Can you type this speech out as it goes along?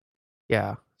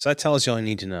Yeah. So that tells you all you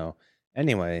need to know.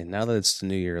 Anyway, now that it's the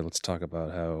new year, let's talk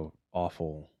about how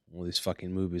awful all these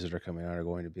fucking movies that are coming out are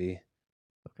going to be.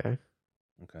 Okay.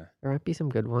 Okay. There might be some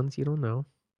good ones. You don't know.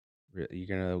 You're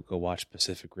going to go watch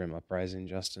Pacific Rim Uprising,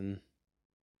 Justin?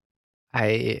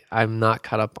 I'm not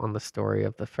caught up on the story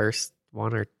of the first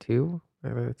one or two.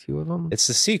 Are there two of them? It's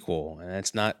the sequel, and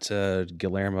it's not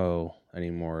Guillermo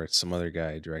anymore. It's some other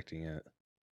guy directing it.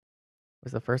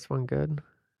 Was the first one good?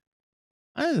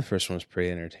 I think the first one was pretty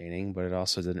entertaining, but it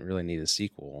also didn't really need a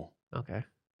sequel. Okay.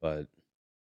 But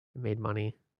It made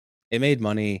money. it made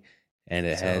money, and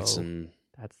it had So some.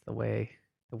 that's the way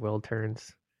the world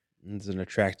turns. It's an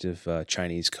attractive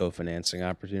Chinese co-financing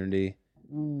opportunity.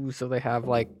 Ooh, so they have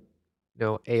like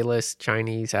A-list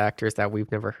Chinese actors that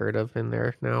we've never heard of in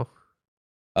there now.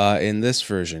 In this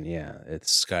version, yeah,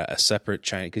 it's got a separate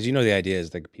China because the idea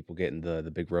is like people get in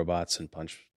the big robots and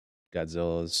punch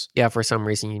Godzillas Yeah, for some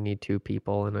reason you need two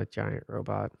people and a giant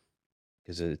robot.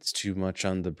 because it's too much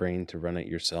on the brain to run it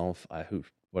yourself.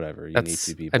 Whatever you need That's,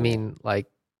 two I people. mean, like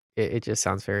it just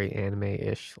sounds very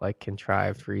anime-ish, like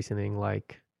contrived reasoning,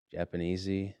 like,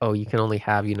 Japanesey. oh, you can only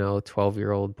have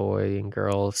 12-year-old boy and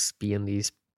girls be in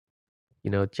these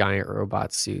giant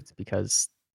robot suits because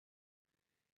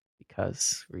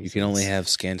You can only reasons. have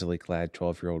scantily clad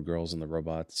 12-year-old girls in the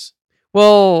robots.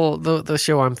 Well, the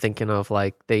show I'm thinking of,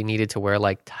 like, they needed to wear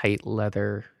like tight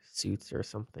leather suits or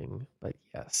something. But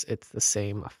yes, it's the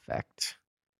same effect.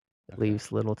 It Okay.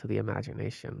 leaves little to the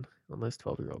imagination on those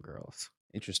 12-year-old girls.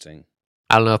 Interesting.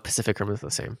 I don't know if Pacific Rim is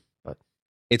the same, but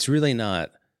It's really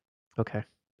not. okay.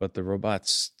 But the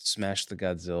robots smash the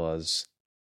Godzillas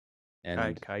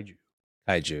and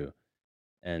kaiju,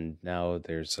 and now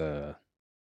there's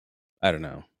I don't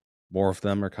know, more of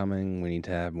them are coming. We need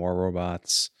to have more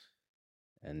robots,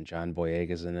 and John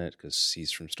Boyega's in it because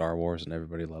he's from Star Wars and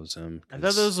everybody loves him. I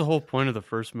thought that was the whole point of the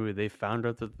first movie. They found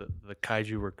out that the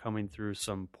kaiju were coming through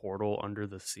some portal under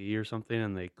the sea or something,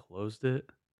 and they closed it.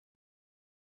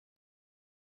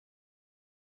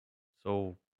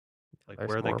 So, like, There's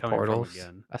where are they more coming portals. from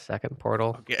again? A second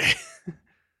portal. Okay.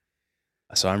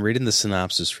 So I'm reading the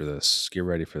synopsis for this. Get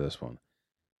ready for this one.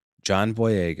 John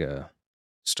Boyega,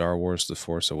 Star Wars The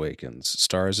Force Awakens,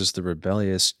 stars as the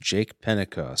rebellious Jake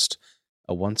Pentecost,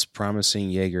 a once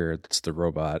promising Jaeger that's the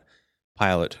robot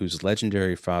pilot whose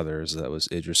legendary father, that was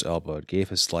Idris Elba, gave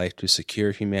his life to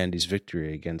secure humanity's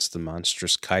victory against the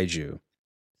monstrous kaiju.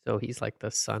 So he's like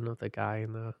the son of the guy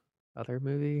in the other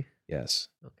movie? Yes.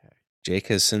 Okay. Jake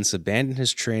has since abandoned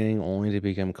his training only to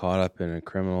become caught up in a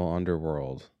criminal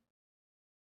underworld.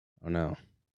 Oh no.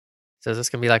 So is this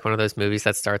going to be like one of those movies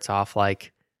that starts off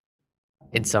like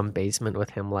in some basement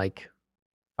with him like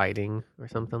fighting or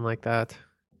something like that?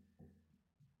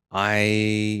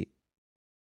 Or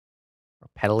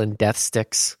peddling death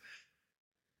sticks?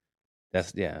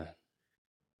 Yeah.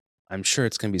 I'm sure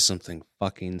it's going to be something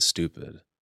fucking stupid.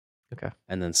 Okay.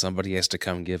 And then somebody has to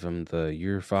come give him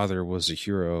your father was a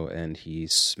hero and he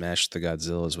smashed the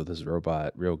Godzillas with his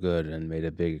robot real good and made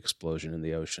a big explosion in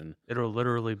the ocean. It'll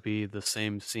literally be the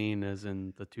same scene as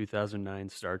in the 2009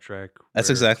 Star Trek. That's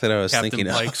exactly what I was Captain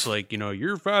thinking Pike's of. like,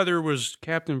 your father was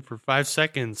captain for 5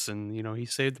 seconds and, he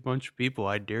saved a bunch of people.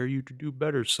 I dare you to do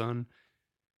better, son.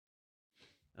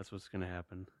 That's what's going to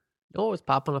happen. You know what was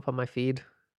popping up on my feed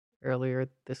earlier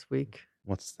this week?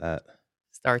 What's that?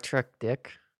 Star Trek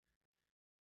Dick.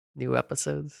 New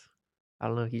episodes. I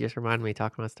don't know. He just reminded me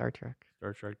talking about Star Trek.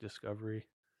 Star Trek Discovery.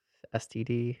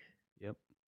 STD. Yep.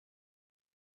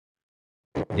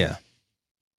 Yeah.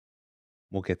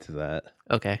 We'll get to that.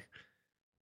 Okay.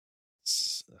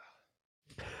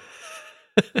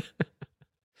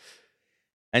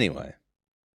 Anyway.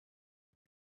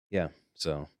 Yeah.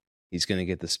 So he's going to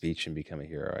get the speech and become a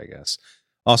hero, I guess.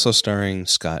 Also starring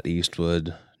Scott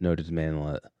Eastwood, noted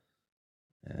manlet.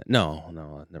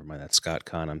 No, never mind. That's Scott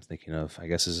Conn I'm thinking of. I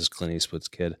guess this is Clint Eastwood's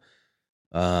kid.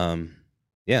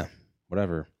 Yeah,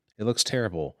 whatever. It looks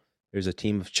terrible. There's a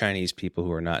team of Chinese people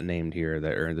who are not named here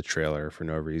that are in the trailer for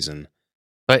no reason.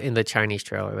 But in the Chinese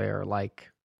trailer, they are like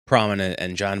prominent,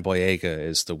 and John Boyega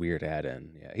is the weird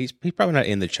add-in. Yeah, he's probably not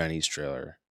in the Chinese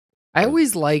trailer. I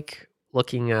always like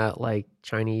looking at like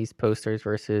Chinese posters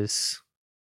versus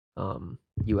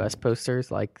US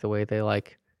posters, like the way they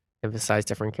like emphasize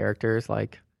different characters,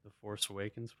 like the Force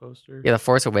Awakens poster. Yeah, the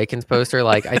Force Awakens poster.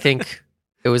 Like I think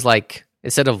it was like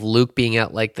instead of Luke being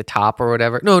at like the top or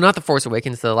whatever. No, not the Force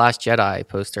Awakens. The Last Jedi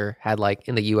poster had like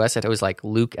in the US it was like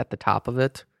Luke at the top of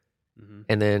it,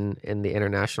 and then in the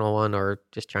international one or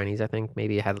just Chinese, I think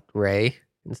maybe it had Rey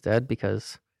instead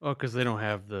because Oh, because they don't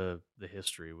have the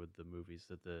history with the movies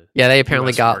that the Yeah, they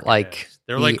apparently US got market like has.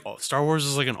 They're the- like Star Wars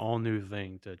is like an all new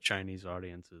thing to Chinese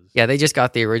audiences. yeah, they just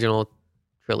got the original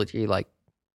trilogy like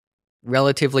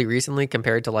relatively recently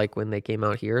compared to like when they came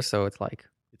out here. So it's like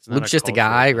It's not Luke's just a cultural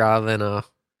guy thing. rather than a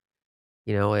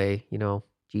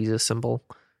Jesus symbol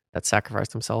that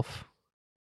sacrificed himself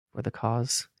for the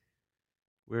cause.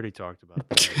 We already talked about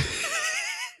that.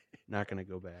 Not gonna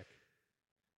go back.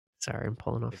 Sorry, I'm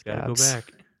pulling off They've got to go stabs.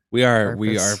 back.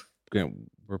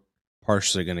 We're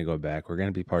partially going to go back. We're going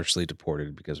to be partially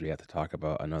deported because we have to talk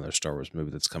about another Star Wars movie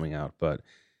that's coming out. But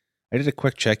I did a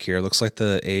quick check here. It looks like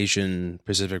the Asian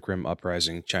Pacific Rim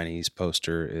Uprising Chinese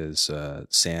poster is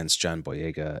sans John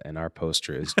Boyega, and our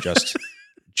poster is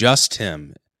just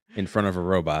him in front of a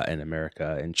robot in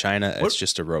America. In China, it's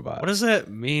just a robot. What does that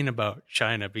mean about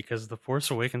China? Because the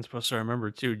Force Awakens poster, I remember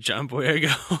too. John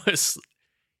Boyega was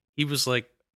like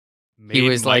made He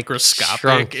was like microscopic,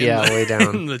 shrunk, way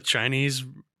down. in the Chinese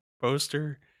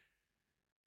poster.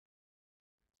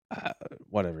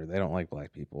 Whatever. They don't like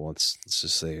black people. Let's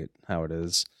just say it how it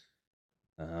is.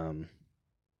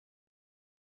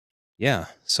 Yeah.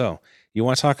 So you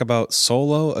want to talk about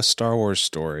Solo, a Star Wars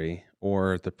story,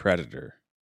 or the Predator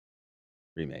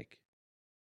remake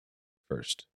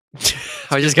first?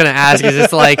 I was just gonna ask, is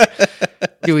this like,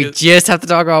 do we just have to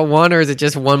talk about one, or is it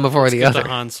just one before Let's the get other? the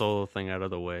Han Solo thing out of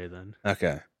the way then.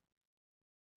 Okay.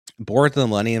 Board the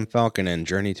Millennium Falcon and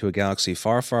journey to a galaxy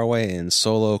far, far away in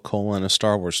Solo: a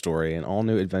Star Wars story, an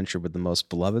all-new adventure with the most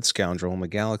beloved scoundrel in the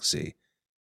galaxy.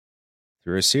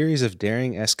 Through a series of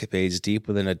daring escapades deep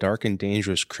within a dark and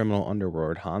dangerous criminal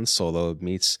underworld, Han Solo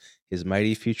meets his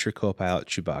mighty future co-pilot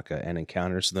Chewbacca and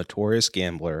encounters the notorious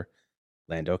gambler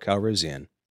Lando Calrissian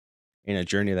in a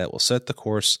journey that will set the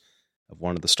course of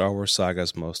one of the Star Wars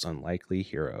saga's most unlikely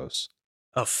heroes.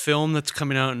 A film that's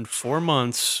coming out in 4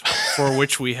 months, for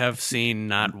which we have seen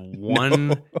not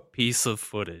one piece of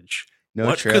footage. No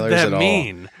what trailers could that at all.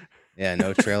 mean? Yeah,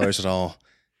 no trailers at all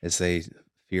as they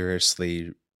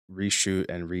furiously reshoot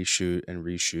and reshoot and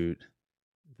reshoot.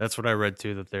 That's what I read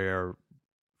too, that they are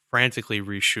frantically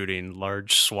reshooting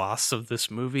large swaths of this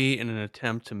movie in an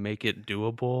attempt to make it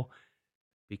doable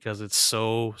because it's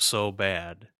so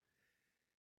bad.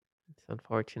 It's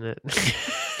unfortunate.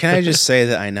 Can I just say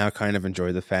that I now kind of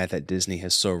enjoy the fact that Disney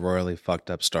has so royally fucked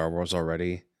up Star Wars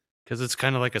already? Because it's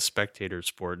kind of like a spectator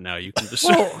sport now. You can just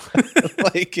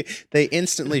Like they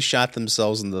instantly shot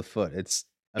themselves in the foot. It's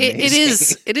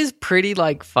amazing. it is pretty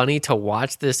like funny to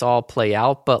watch this all play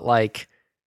out, but like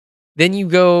then you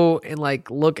go and like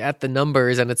look at the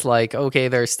numbers and it's like, okay,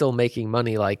 they're still making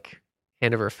money like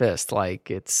hand over fist.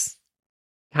 Like it's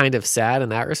kind of sad in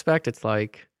that respect. It's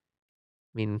like,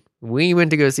 I mean, we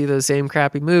went to go see those same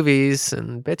crappy movies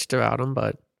and bitched about them,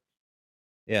 but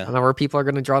I Yeah. don't know where people are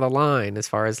going to draw the line as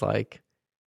far as like,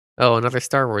 oh, another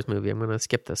Star Wars movie. I'm going to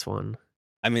skip this one.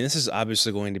 I mean, this is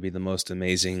obviously going to be the most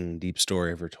amazing deep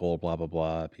story ever told, blah, blah,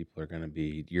 blah. People are going to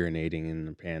be urinating in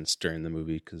their pants during the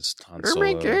movie because Han Solo. Oh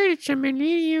my god, it's a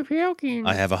Millennium Falcon.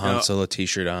 I have a Han No. Solo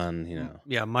t-shirt on, you know.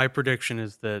 Yeah, my prediction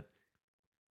is that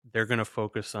they're going to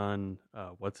focus on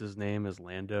what's his name as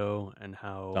Lando and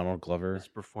how Donald Glover. his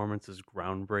performance is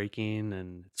groundbreaking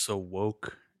and it's so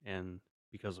woke, and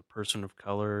because a person of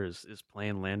color is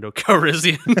playing Lando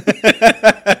Calrissian.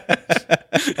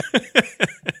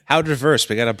 How diverse.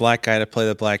 We got a black guy to play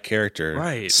the black character.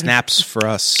 Right. Snaps for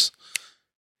us.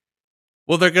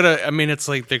 Well, they're gonna. I mean, it's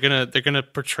like they're gonna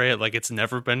portray it like it's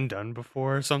never been done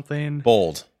before or something.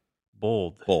 Bold.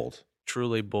 Bold,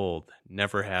 truly bold.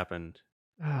 Never happened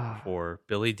before.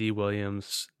 Billy D.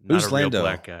 Williams, not Who's a real Lando?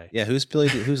 black guy. Yeah,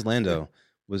 who's Lando?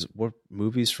 Was what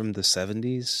movies from the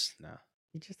 70s? No.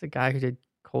 He's just a guy who did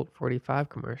Colt 45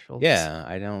 commercials. Yeah,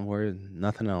 I don't wear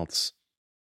nothing else.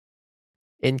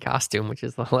 In costume, which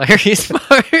is the hilarious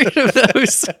part of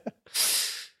those.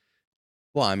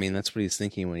 Well, I mean, that's what he's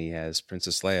thinking when he has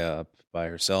Princess Leia up by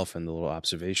herself in the little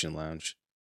observation lounge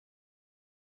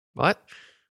What?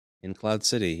 in Cloud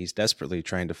City. He's desperately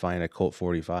trying to find a Colt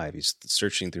 45. He's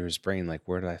searching through his brain, like,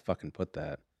 where did I fucking put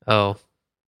that? Oh,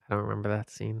 I don't remember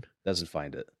that scene. Doesn't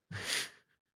find it.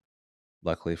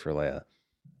 Luckily for Leia.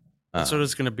 That's what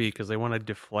it's going to be, because they want to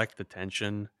deflect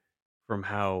attention from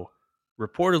how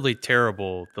reportedly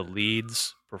terrible the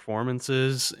lead's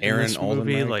performances in Aaron this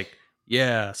movie. Aldenreich? Like,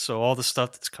 yeah, so all the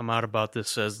stuff that's come out about this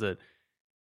says that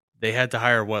they had to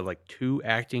hire like 2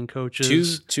 acting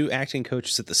coaches Two acting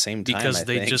coaches at the same time, because I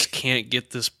they think. just can't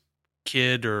get this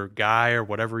kid or guy or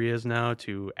whatever he is now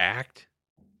to act.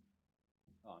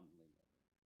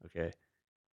 Okay,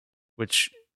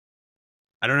 which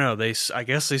I don't know. I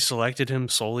guess they selected him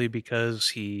solely because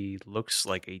he looks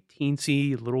like a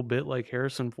teensy little bit like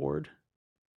Harrison Ford.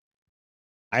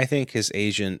 I think his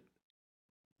agent,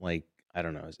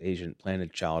 his agent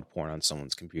planted child porn on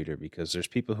someone's computer because there's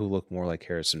people who look more like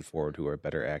Harrison Ford who are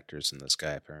better actors than this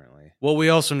guy, apparently. Well, we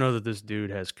also know that this dude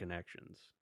has connections.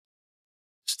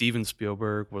 Steven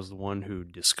Spielberg was the one who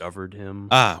discovered him.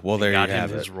 Well, there you got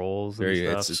have him it. his roles. There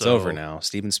and stuff, it's over now.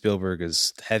 Steven Spielberg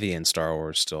is heavy in Star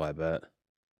Wars still, I bet.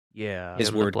 Yeah.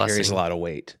 His word carries a lot of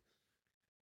weight.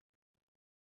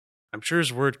 I'm sure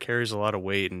his word carries a lot of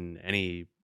weight in any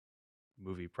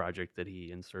movie project that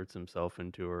he inserts himself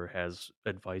into or has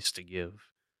advice to give.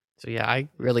 So yeah, I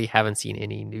really haven't seen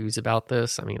any news about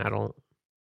this. I mean,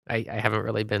 I haven't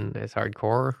really been as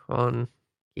hardcore on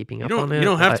keeping up on it. You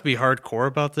don't have to be hardcore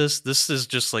about this. This is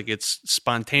just like it's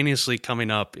spontaneously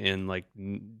coming up in like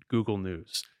Google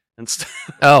News and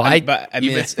stuff. Oh,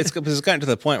 it's gotten to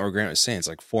the point where Grant was saying it's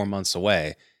like 4 months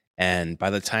away. And by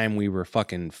the time we were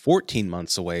fucking 14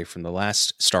 months away from the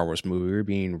last Star Wars movie, we were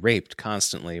being raped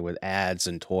constantly with ads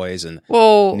and toys and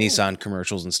Nissan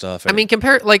commercials and stuff. I mean,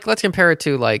 let's compare it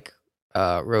to like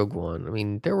Rogue One. I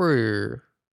mean, there were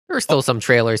still some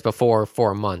trailers before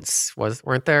 4 months,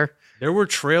 weren't there? There were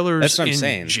trailers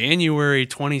in January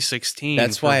 2016.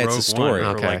 That's why it's a story.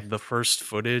 For like the first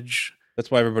footage.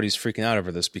 That's why everybody's freaking out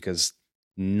over this because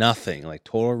nothing, like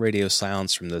total radio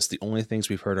silence from this. The only things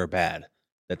we've heard are bad.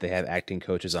 That they have acting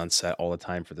coaches on set all the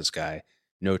time for this guy.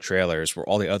 No trailers. Where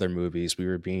all the other movies, we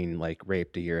were being like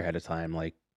raped a year ahead of time.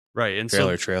 Like right, and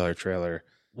trailer.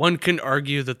 One can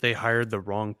argue that they hired the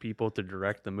wrong people to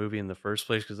direct the movie in the first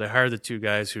place because they hired the two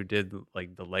guys who did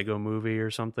like the Lego movie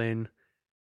or something.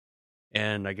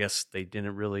 And I guess they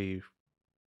didn't really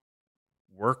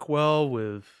work well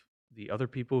with the other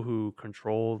people who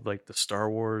control like the Star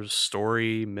Wars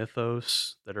story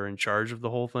mythos that are in charge of the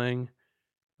whole thing.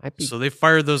 So they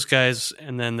fired those guys,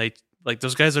 and then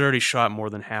those guys had already shot more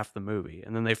than half the movie,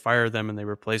 and then they fire them and they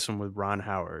replace them with Ron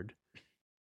Howard,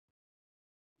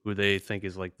 who they think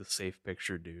is like the safe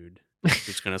picture dude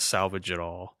who's going to salvage it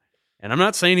all. And I'm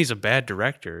not saying he's a bad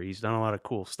director; he's done a lot of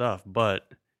cool stuff, but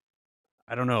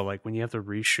I don't know, like when you have to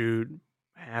reshoot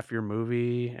half your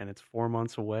movie and it's 4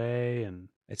 months away, and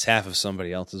it's half of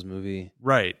somebody else's movie,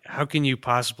 right? How can you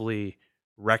possibly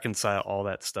reconcile all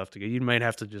that stuff together? You might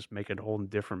have to just make a whole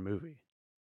different movie.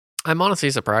 I'm honestly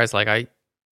surprised. Like I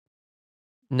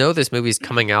know this movie's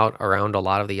coming out around a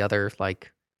lot of the other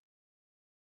like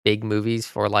big movies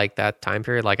for like that time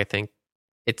period. Like I think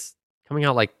it's coming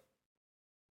out like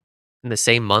in the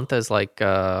same month as like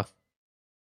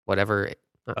whatever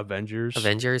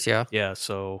Avengers, yeah. Yeah,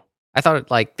 so I thought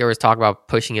like there was talk about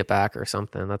pushing it back or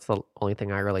something. That's the only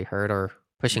thing I really heard, or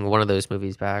pushing one of those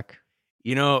movies back.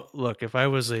 You know, look, if I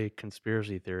was a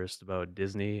conspiracy theorist about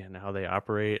Disney and how they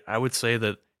operate, I would say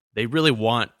that they really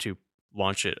want to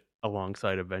launch it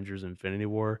alongside Avengers Infinity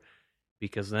War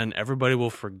because then everybody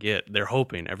will forget. They're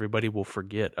hoping everybody will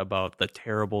forget about the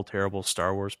terrible, terrible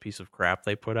Star Wars piece of crap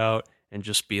they put out and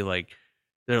just be like,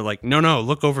 they're like, no,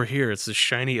 look over here. It's this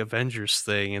shiny Avengers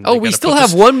thing. And we still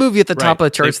have one movie at the top of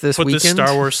the charts this weekend. Put the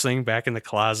Star Wars thing back in the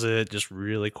closet just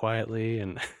really quietly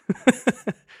and...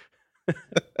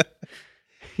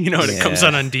 You know, and it comes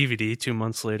out on DVD 2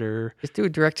 months later. Just do a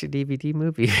direct-to-DVD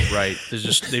movie. Right.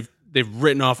 They've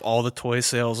written off all the toy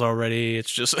sales already. It's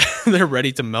just they're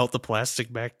ready to melt the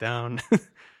plastic back down.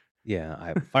 Yeah,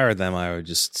 I fired them. I would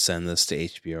just send this to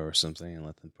HBO or something and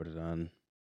let them put it on.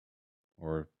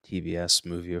 Or TBS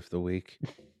movie of the week.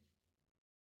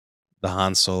 The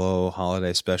Han Solo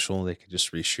holiday special, they could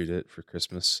just reshoot it for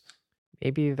Christmas.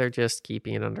 Maybe they're just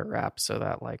keeping it under wraps so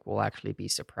that like we'll actually be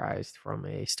surprised from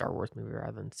a Star Wars movie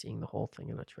rather than seeing the whole thing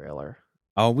in a trailer.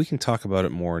 Oh, we can talk about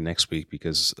it more next week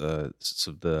because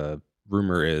so the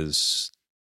rumor is,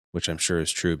 which I'm sure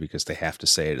is true because they have to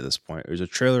say it at this point, there's a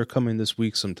trailer coming this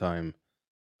week sometime.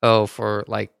 Oh,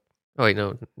 wait,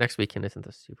 no, next weekend isn't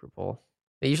the Super Bowl.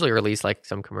 They usually release like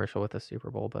some commercial with the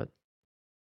Super Bowl, but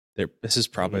this is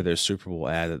probably their Super Bowl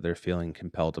ad that they're feeling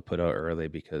compelled to put out early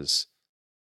because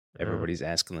everybody's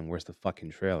asking them, where's the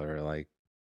fucking trailer? Like,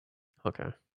 okay.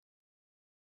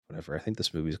 Whatever. I think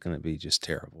this movie's going to be just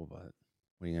terrible, but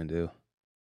what are you going to do?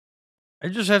 I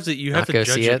just have to, you have to go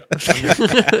judge see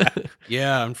it.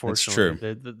 Yeah,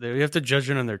 unfortunately. That's true. They have to judge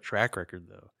it on their track record,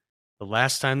 though. The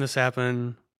last time this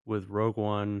happened with Rogue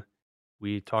One,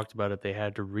 we talked about it. They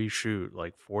had to reshoot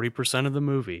like 40% of the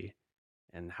movie.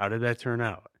 And how did that turn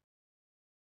out?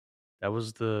 That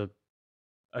was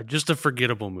just a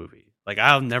forgettable movie. Like,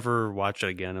 I'll never watch it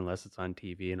again unless it's on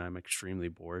TV and I'm extremely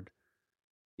bored.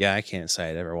 Yeah, I can't say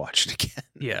I'd ever watch it again.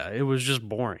 Yeah, it was just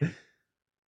boring.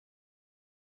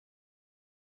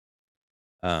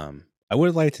 I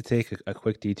would like to take a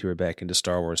quick detour back into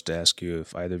Star Wars to ask you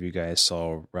if either of you guys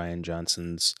saw Rian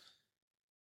Johnson's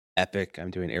epic,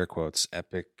 I'm doing air quotes,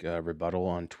 epic rebuttal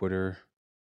on Twitter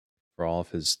for all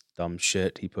of his dumb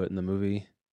shit he put in the movie.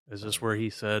 Is this where he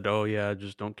said, "Oh yeah,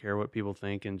 just don't care what people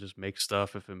think and just make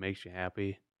stuff if it makes you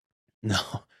happy"? No.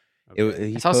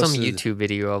 Okay. I saw some YouTube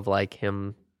video of like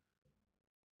him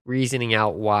reasoning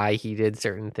out why he did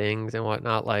certain things and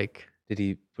whatnot. Like, Did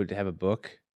he have a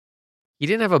book? he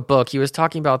didn't have a book. He was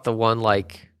talking about the one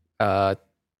like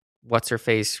what's her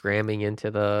face ramming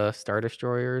into the Star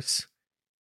Destroyers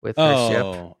with her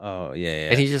ship. Oh, yeah.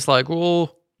 And he's just like,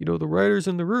 well, you know, the writers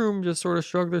in the room just sort of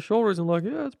shrug their shoulders and like,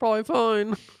 yeah, it's probably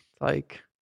fine. It's like,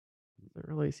 doesn't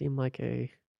really seem like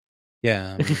a.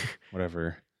 Yeah, I mean,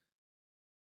 whatever.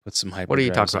 Put some hyperdrives What are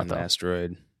you talking on about, the though?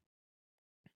 asteroid.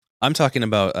 I'm talking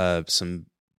about some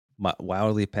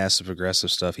wildly passive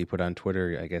aggressive stuff he put on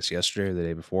Twitter, I guess yesterday or the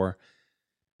day before,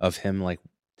 of him like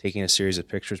taking a series of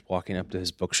pictures, walking up to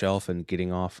his bookshelf and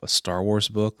getting off a Star Wars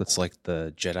book that's like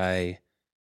the Jedi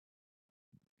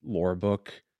lore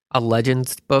book. A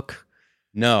Legends book?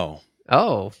 No,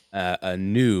 Oh. a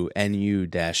new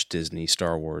NU-Disney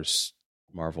Star Wars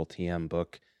Marvel TM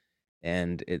book,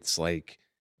 and it's like,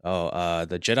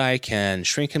 the Jedi can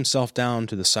shrink himself down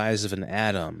to the size of an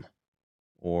atom,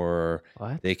 or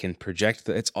What? they can project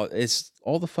it's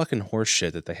all the fucking horse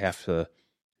shit that they have to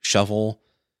shovel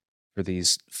for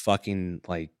these fucking,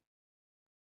 like,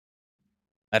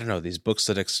 I don't know, these books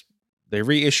that they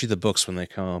reissue the books when they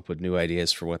come up with new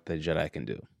ideas for what the Jedi can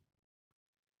do.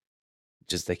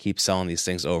 Just they keep selling these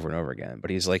things over and over again. But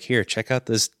he's like, here, check out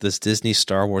this Disney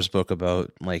Star Wars book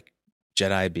about like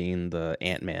Jedi being the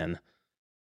Ant-Man.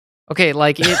 Okay,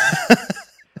 like it.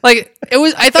 Like it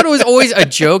was. I thought it was always a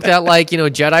joke that like, you know,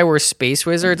 Jedi were space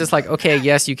wizards. It's like, okay,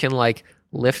 yes, you can like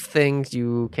lift things,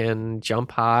 you can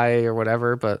jump high or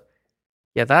whatever, but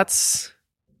yeah, that's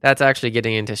actually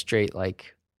getting into straight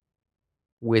like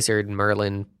wizard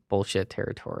Merlin bullshit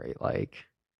territory. Like,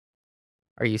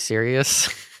 are you serious?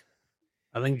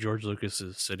 I think George Lucas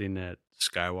is sitting at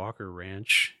Skywalker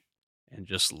Ranch and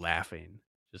just laughing.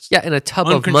 Just Yeah, in a tub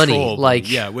of money. uncontrollably. Like,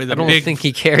 yeah, with a I don't big, think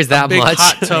he cares a that big much.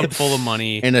 hot tub full of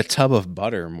money. In a tub of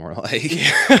butter, more like.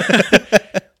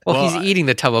 Well, Well, he's eating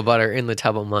the tub of butter in the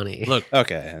tub of money. Look,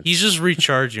 Okay. he's just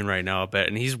recharging right now, I bet,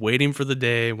 and he's waiting for the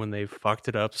day when they fucked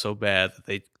it up so bad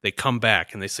that they come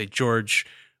back and they say, George,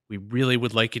 we really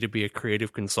would like you to be a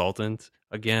creative consultant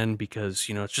again, because,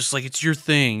 you know, it's just like, it's your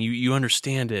thing. You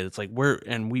understand it. It's like,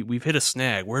 we've hit a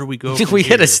snag. Where do we go? We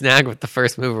hit here? a snag with the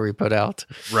first movie we put out.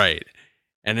 Right.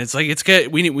 And it's like,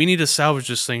 we need to salvage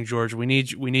this thing, George. We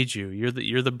need you.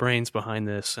 You're the brains behind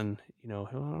this. And, you know,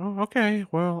 oh, okay,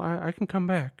 well, I can come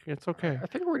back. It's okay. I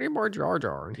think we need more Jar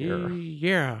Jar in here.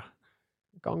 Yeah.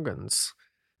 Gungans.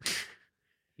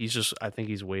 I think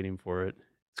he's waiting for it.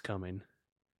 It's coming.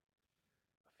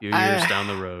 A few years down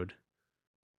the road.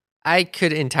 I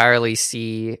could entirely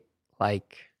see,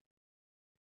 like,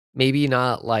 maybe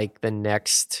not like the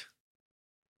next,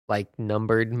 like,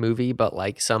 numbered movie, but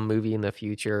like some movie in the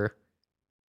future.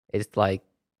 It's like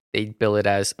they bill it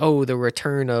as, oh, the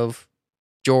return of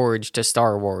George to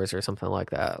Star Wars or something like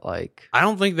that. Like, I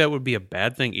don't think that would be a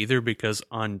bad thing either, because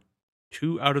on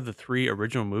 2 out of the 3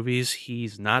 original movies,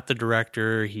 he's not the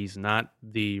director, he's not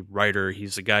the writer,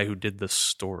 he's the guy who did the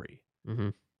story. mm-hmm.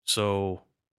 So,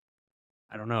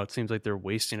 I don't know. It seems like they're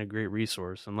wasting a great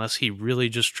resource, unless he really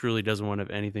just truly doesn't want to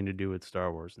have anything to do with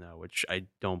Star Wars now, which I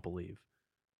don't believe.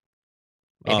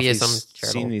 Maybe if it's some he's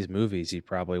charitable- seen these movies, he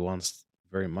probably wants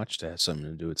very much to have something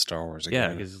to do with Star Wars Yeah,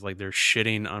 again. because it's like they're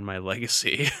shitting on my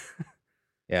legacy.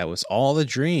 Yeah, it was all a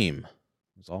dream.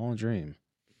 It was all a dream.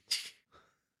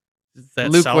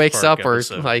 That Luke South wakes Park up, or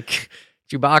episode. like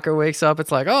Chewbacca wakes up.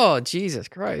 It's like, oh, Jesus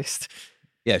Christ.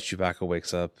 Yeah, Chewbacca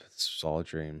wakes up. It's all a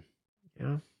dream.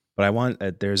 Yeah. But I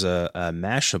want there's a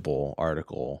Mashable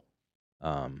article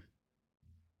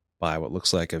by what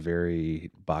looks like a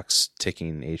very box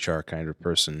ticking HR kind of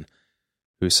person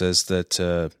who says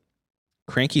that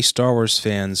cranky Star Wars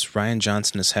fans, Rian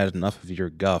Johnson has had enough of your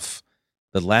guff.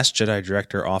 The Last Jedi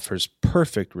director offers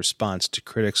perfect response to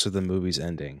critics of the movie's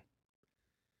ending.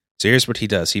 So here's what he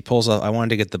does. He pulls up, I wanted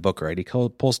to get the book right. He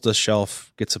pulls the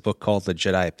shelf, gets a book called The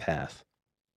Jedi Path.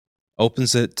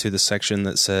 Opens it to the section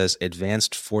that says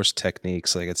Advanced Force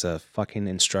Techniques, like it's a fucking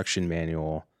instruction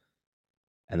manual.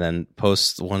 And then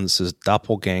posts one that says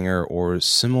Doppelganger or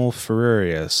Simul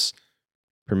Ferrarius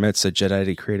permits a Jedi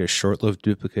to create a short-lived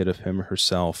duplicate of him or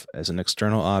herself as an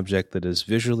external object that is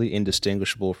visually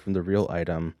indistinguishable from the real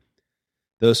item.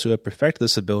 Those who have perfected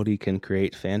this ability can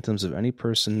create phantoms of any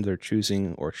person they're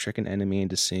choosing or trick an enemy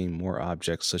into seeing more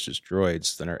objects such as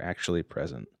droids than are actually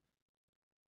present.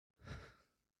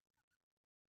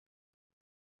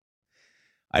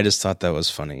 I just thought that was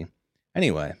funny.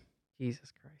 Anyway,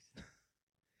 Jesus Christ.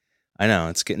 I know,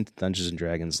 it's getting to Dungeons and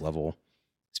Dragons level.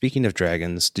 Speaking of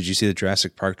dragons, did you see the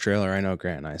Jurassic Park trailer? I know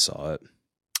Grant and I saw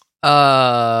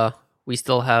it. We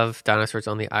still have dinosaurs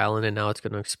on the island, and now it's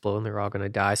going to explode, and they're all going to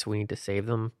die. So we need to save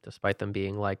them, despite them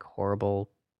being like horrible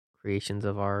creations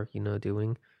of our,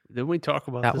 doing. Didn't we talk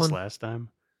about That this one? last time?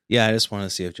 Yeah, I just want to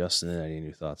see if Justin had any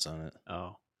new thoughts on it.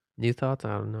 Oh, New thoughts? I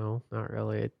don't know. Not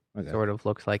really. It Okay. sort of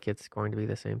looks like it's going to be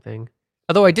the same thing.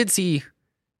 Although I did see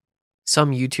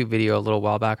some YouTube video a little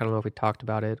while back. I don't know if we talked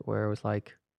about it, where it was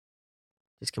like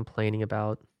just complaining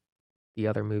about the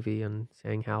other movie and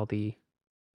saying how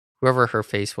whoever her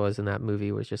face was in that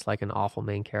movie was just like an awful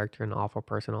main character, an awful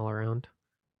person all around.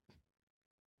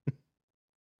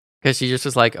 Because she just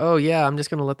was like, oh yeah, I'm just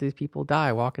going to let these people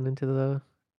die walking into the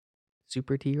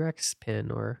Super T-Rex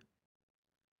pin or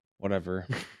Whatever.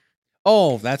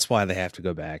 Oh, that's why they have to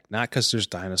go back. Not because there's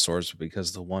dinosaurs, but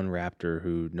because the one raptor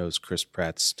who knows Chris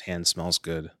Pratt's hand smells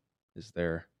good is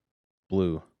there.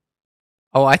 Blue.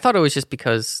 Oh, I thought it was just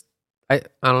because I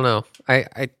don't know. I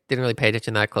didn't really pay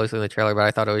attention that closely in the trailer, but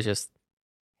I thought it was just,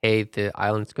 hey, the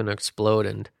island's going to explode,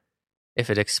 and if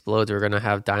it explodes, we're going to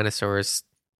have dinosaurs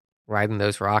riding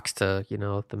those rocks to,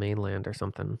 the mainland or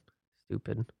something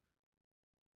stupid.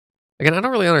 Again, I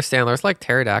don't really understand. There's like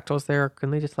pterodactyls there.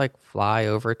 Can they just like fly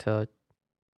over to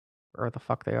where the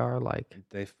fuck they are? Like,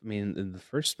 In the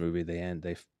first movie,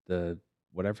 the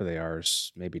whatever they are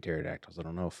is maybe pterodactyls. I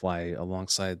don't know. Fly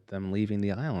alongside them leaving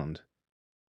the island.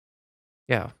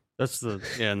 yeah, that's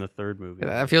in the third movie.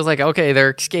 that feels like okay,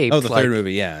 they're escaped. Oh, the like, third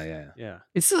movie. Yeah. Yeah.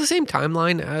 It's the same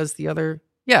timeline as the other.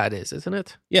 Yeah, it is, isn't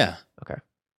it? Yeah. Okay.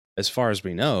 As far as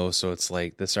we know, so it's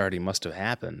like this already must have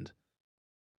happened.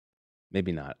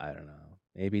 Maybe not. I don't know.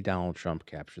 Maybe Donald Trump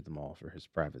captured them all for his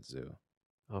private zoo.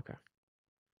 Okay.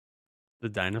 The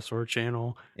Dinosaur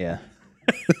Channel. Yeah.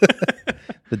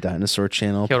 The Dinosaur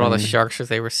Channel. Killed all the playing. sharks because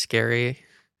they were scary.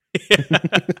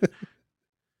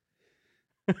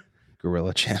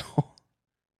 Gorilla Channel.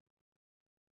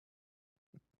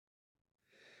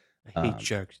 I hate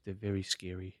sharks. They're very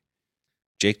scary.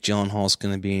 Jake Gyllenhaal's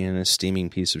going to be in a steaming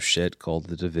piece of shit called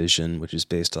The Division, which is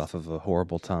based off of a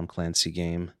horrible Tom Clancy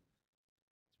game.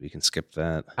 We can skip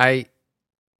that. I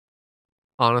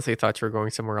honestly thought you were going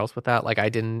somewhere else with that. Like, I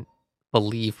didn't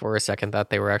believe for a second that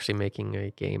they were actually making a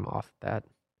game off that.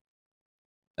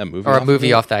 A movie? Or a off movie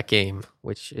of it? off that game,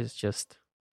 which is just...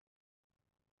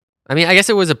 I mean, I guess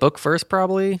it was a book first,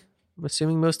 probably. I'm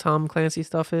assuming most Tom Clancy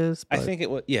stuff is. I but- think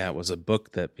it was. Yeah, it was a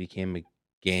book that became a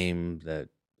game that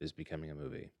is becoming a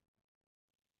movie.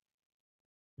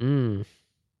 Mm.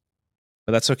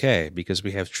 But that's okay because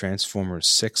we have Transformers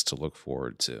 6 to look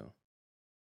forward to.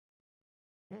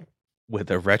 With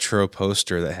a retro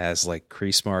poster that has like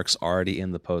crease marks already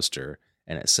in the poster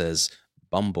and it says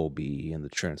Bumblebee in the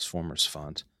Transformers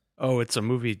font. Oh, it's a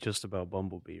movie just about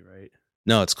Bumblebee, right?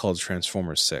 No, it's called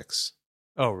Transformers 6.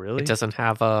 Oh, really? It doesn't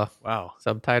have a Wow.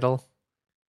 subtitle.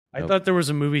 I Nope. thought there was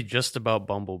a movie just about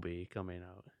Bumblebee coming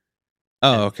out.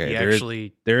 Oh, And okay. He There is-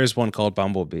 actually, there is one called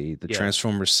Bumblebee. The Yeah.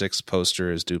 Transformers 6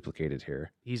 poster is duplicated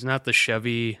here. he's not the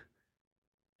Chevy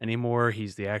anymore.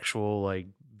 He's the actual like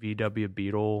VW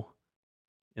Beetle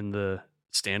in the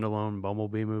standalone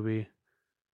Bumblebee movie.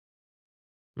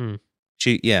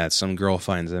 Some girl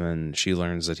finds him and she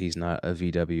learns that he's not a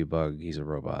VW bug, he's a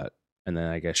robot. And then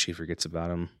I guess she forgets about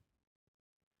him.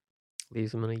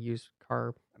 Leaves them in a used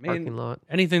car I parking lot.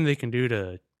 Anything they can do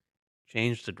to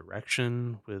change the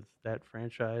direction with that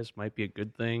franchise might be a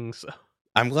good thing. So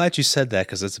I'm glad you said that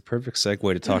because it's a perfect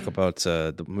segue to talk about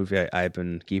the movie I've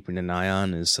been keeping an eye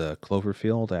on is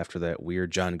Cloverfield after that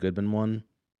weird John Goodman one.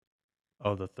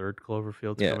 oh, the third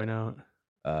Cloverfield's Yeah. coming out.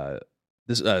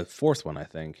 This fourth one, I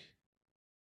think.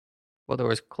 Well, there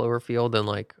was Cloverfield and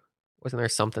like, wasn't there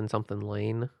something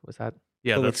Lane? Was that?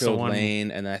 Yeah, that's the Cloverfield one.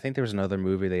 Lane, and I think there was another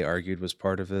movie they argued was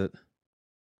part of it.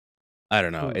 I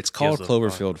don't know. Who It's called gives a fuck?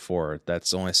 Cloverfield 4.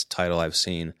 That's the only title I've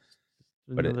seen.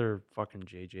 but it- Another fucking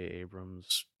J.J.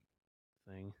 Abrams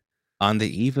thing. On the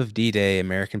eve of D-Day,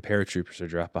 American paratroopers are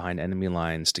dropped behind enemy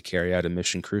lines to carry out a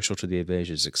mission crucial to the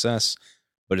invasion's success.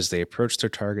 But as they approach their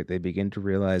target, they begin to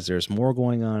realize there's more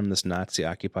going on in this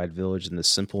Nazi-occupied village than the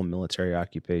simple military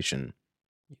occupation.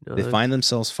 They find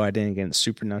themselves fighting against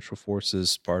supernatural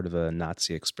forces, part of a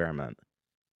Nazi experiment.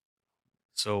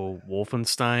 So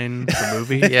Wolfenstein, the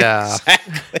movie. Yeah.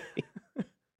 Exactly.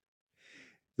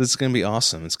 This is going to be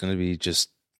awesome. It's going to be just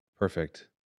perfect.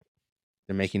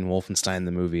 They're making Wolfenstein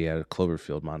the movie out of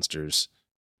Cloverfield monsters.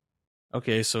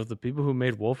 Okay, so the people who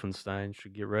made Wolfenstein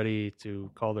should get ready to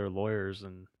call their lawyers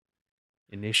and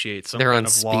initiate some They're kind on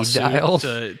of speed lawsuit dial.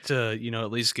 to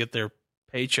at least get their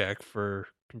paycheck for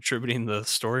contributing the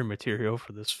story material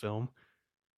for this film.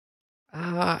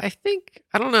 I think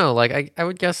I don't know. Like I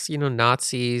would guess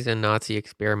Nazis and Nazi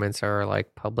experiments are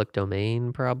like public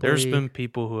domain. Probably There's been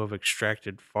people who have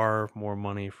extracted far more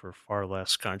money for far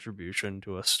less contribution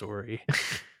to a story.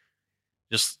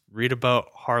 Just read about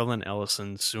Harlan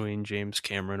Ellison suing James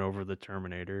Cameron over the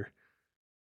Terminator,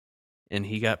 and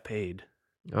he got paid.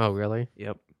 Oh really?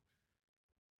 Yep.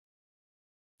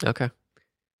 Okay.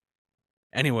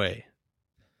 Anyway,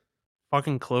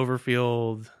 fucking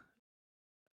Cloverfield.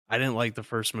 I didn't like the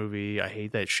first movie. I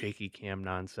hate that shaky cam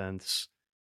nonsense.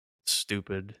 It's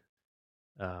stupid.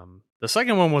 The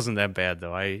second one wasn't that bad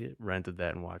though. I rented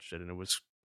that and watched it, and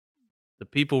the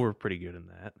people were pretty good in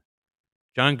that.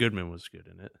 John Goodman was good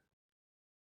in it.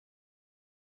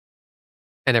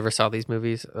 I never saw these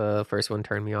movies. The first one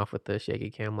turned me off with the shaky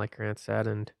cam, like Grant said,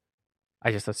 and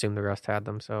I just assumed the rest had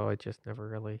them, so I just never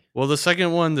really. Well, the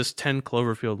second one, this 10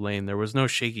 Cloverfield Lane, there was no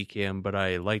shaky cam, but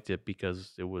I liked it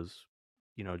because it was,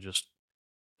 just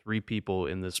 3 people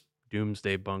in this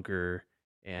doomsday bunker,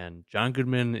 and John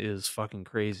Goodman is fucking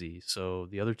crazy. So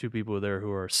the other 2 people there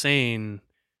who are sane,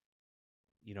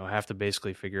 have to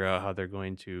basically figure out how they're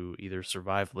going to either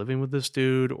survive living with this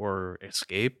dude or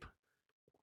escape.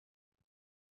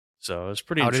 So it's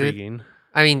pretty intriguing.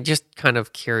 I mean, just kind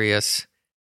of curious.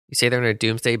 You say they're in a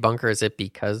doomsday bunker. Is it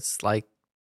because like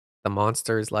the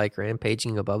monster's like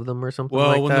rampaging above them or something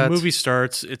like that? Well, when the movie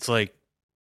starts, it's like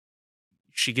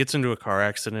she gets into a car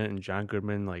accident and John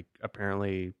Goodman like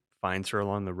apparently finds her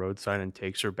along the roadside and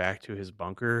takes her back to his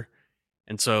bunker.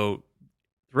 And so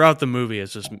throughout the movie,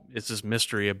 it's this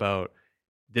mystery about,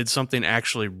 did something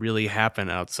actually really happen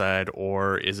outside,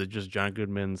 or is it just John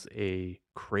Goodman's a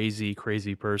crazy,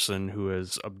 crazy person who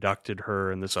has abducted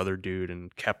her and this other dude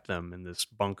and kept them in this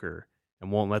bunker and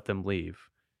won't let them leave?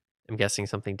 I'm guessing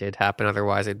something did happen.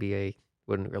 Otherwise,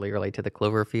 wouldn't really relate to the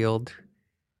Cloverfield.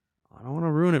 I don't want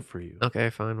to ruin it for you. Okay,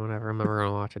 fine, whatever. I'm never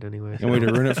gonna watch it anyway. You want me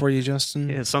to ruin it for you, Justin?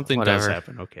 Yeah, something Whatever. does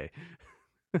happen. Okay.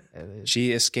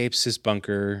 She escapes his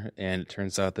bunker, and it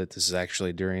turns out that this is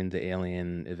actually during the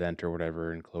alien event or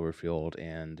whatever in Cloverfield,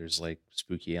 and there's like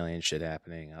spooky alien shit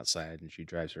happening outside, and she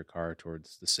drives her car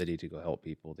towards the city to go help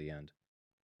people at the end.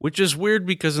 Which is weird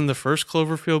because in the first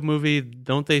Cloverfield movie,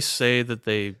 don't they say that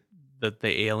the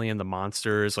alien, the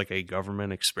monster, is like a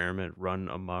government experiment run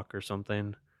amok or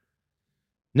something?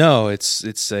 No, it's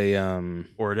a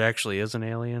Or it actually is an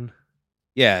alien?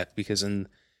 yeah, because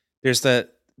there's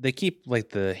that. They keep like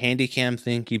the handy cam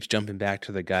thing keeps jumping back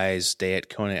to the guy's day at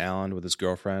Coney Island with his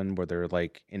girlfriend, where they're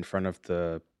like in front of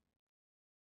the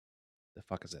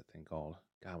fuck is that thing called?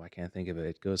 God, I can't think of it.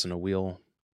 It goes in a wheel.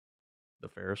 The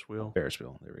Ferris wheel? Ferris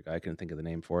wheel. There we go. I couldn't think of the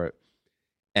name for it.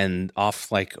 And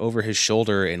off like over his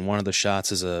shoulder in one of the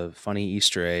shots is a funny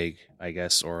Easter egg, I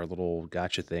guess, or a little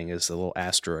gotcha thing, is the little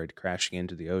asteroid crashing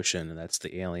into the ocean, and that's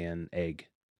the alien egg.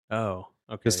 Oh,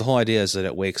 okay. Because the whole idea is that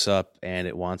it wakes up and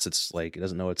it wants it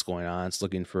doesn't know what's going on. It's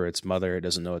looking for its mother. It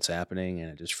doesn't know what's happening, and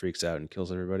it just freaks out and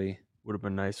kills everybody. Would have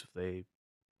been nice if they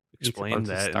Eats a explained bunch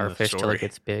of that starfish in the till story. it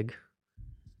gets big.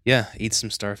 Yeah, eats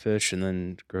some starfish and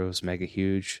then grows mega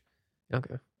huge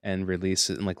Okay. and release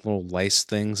it. And like little lice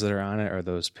things that are on it are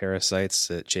those parasites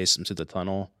that chase them through the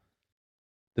tunnel.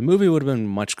 The movie would have been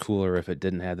much cooler if it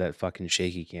didn't have that fucking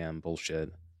shaky cam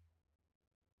bullshit.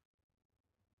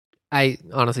 I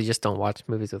honestly just don't watch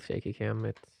movies with shaky cam.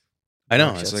 I know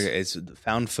obnoxious. it's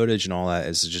found footage and all that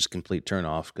is just complete turn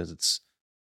off because it's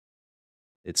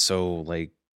so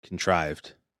like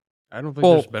contrived. I don't think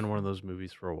Well- there's been one of those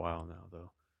movies for a while now, though.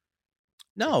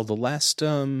 No, the last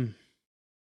Just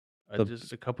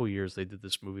a couple years, they did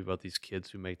this movie about these kids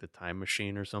who make the time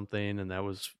machine or something, and that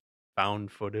was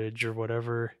found footage or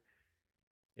whatever.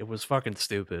 It was fucking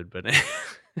stupid, but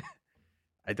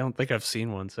I don't think I've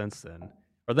seen one since then.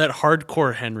 Or that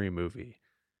Hardcore Henry movie.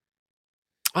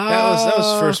 that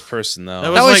was first person though.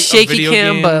 That was a shaky video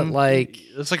cam, but, game. like-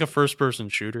 It's like a first-person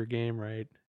shooter game, right?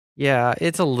 Yeah,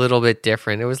 it's a little bit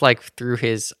different. It was like through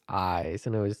his eyes,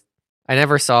 and I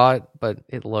never saw it, but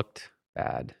it looked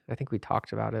bad. I think we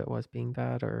talked about it was being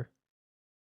bad, or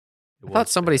I thought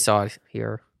somebody saw it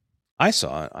here. I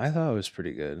saw it. I thought it was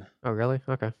pretty good. Oh, really?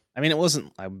 Okay. I mean, it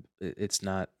wasn't. It's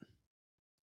not.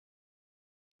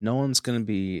 No one's going to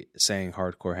be saying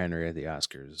Hardcore Henry at the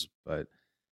Oscars, but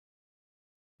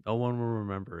No one will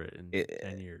remember it in It-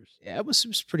 10 years. yeah, it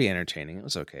was pretty entertaining. It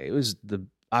was okay. It was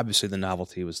obviously the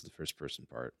novelty was the first person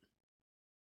part.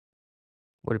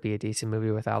 Would it be a decent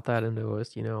movie without that? And it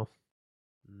was, No.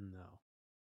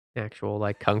 actual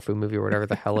like kung fu movie or whatever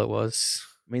the hell it was.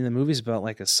 I mean, the movie's about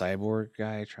like a cyborg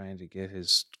guy trying to get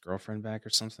his girlfriend back or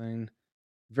something.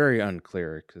 Very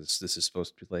unclear because this is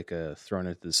supposed to be like a thrown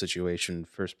into the situation,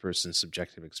 first person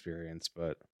subjective experience,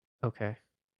 but Okay.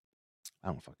 I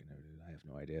don't fucking know, dude. I have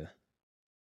no idea.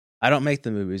 I don't make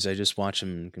the movies. I just watch them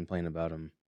and complain about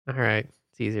them. All right.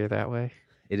 It's easier that way.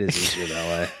 It is easier that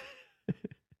way.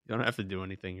 You don't have to do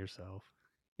anything yourself.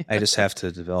 I just have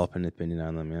to develop an opinion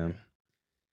on them, yeah.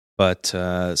 But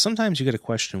sometimes you get to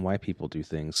question why people do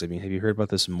things. I mean, have you heard about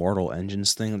this Mortal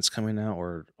Engines thing that's coming out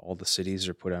where all the cities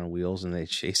are put on wheels and they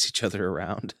chase each other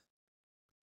around?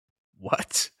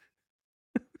 What?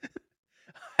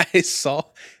 I saw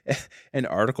an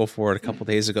article for it a couple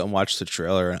days ago and watched the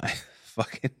trailer and I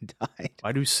fucking died.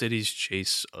 Why do cities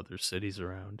chase other cities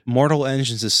around? Mortal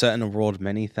Engines is set in a world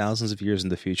many thousands of years in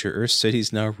the future. Earth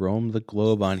cities now roam the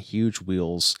globe on huge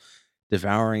wheels,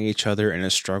 devouring each other in a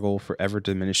struggle for ever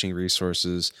diminishing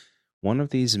resources. One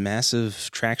of these massive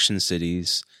traction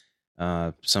cities,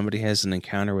 somebody has an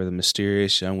encounter with a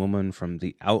mysterious young woman from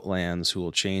the Outlands who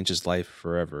will change his life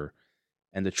forever.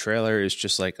 And the trailer is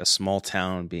just like a small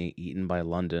town being eaten by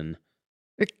London.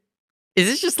 Is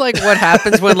this just like what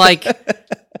happens when like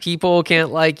people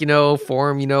can't like,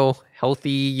 form,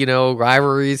 healthy,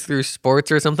 rivalries through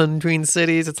sports or something between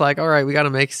cities? It's like, all right, we got to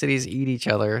make cities eat each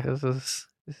other. This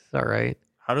is all right.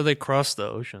 How do they cross the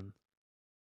ocean?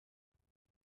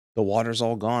 The water's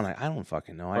all gone. I don't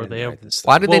fucking know. I Or didn't they write have- this stuff.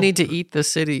 Why do they Well- need to eat the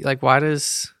city? Like, why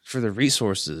does... For the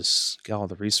resources. Get all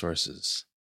the resources.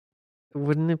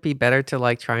 Wouldn't it be better to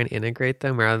like try and integrate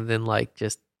them rather than like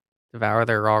just devour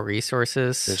their raw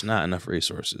resources? There's not enough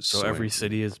resources. So every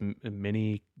city is a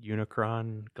mini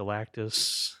Unicron,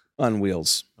 Galactus. on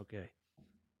wheels. Okay.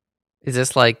 Is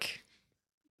this like...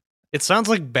 It sounds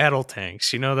like battle tanks,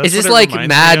 That's is this what it like reminds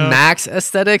Mad me of. Max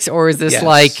aesthetics or is this Yes.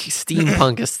 like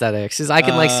steampunk aesthetics? Because I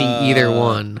can like see either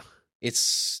one.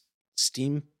 It's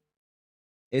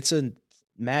It's a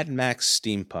Mad Max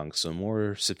steampunk, so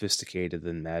more sophisticated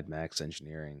than Mad Max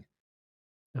engineering,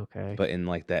 Okay. but in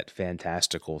like that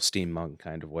fantastical steampunk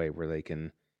kind of way where they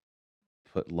can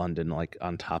put London like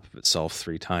on top of itself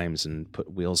 3 times and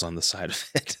put wheels on the side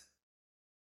of it.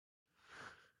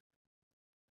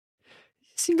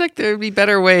 Seems like there would be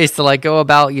better ways to like go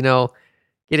about,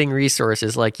 getting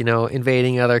resources, like,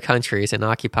 invading other countries and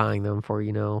occupying them for,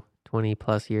 20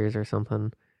 plus years or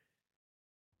something.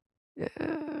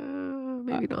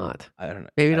 Maybe not. I don't know.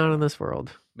 Maybe I not don't in know. this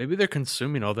world. Maybe they're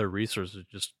consuming all their resources,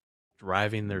 just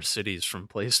driving their cities from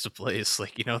place to place.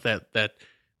 Like, that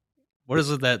what is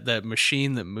it, that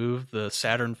machine that moved the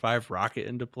Saturn V rocket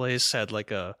into place had like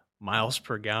a miles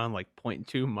per gallon, like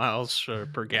 0.2 miles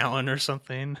per gallon or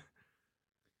something.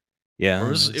 Yeah, It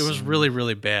was really,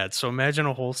 really bad. So imagine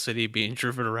a whole city being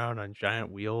driven around on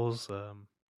giant wheels.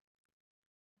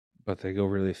 but they go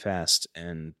really fast,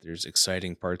 and there's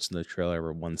exciting parts in the trailer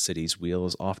where one city's wheel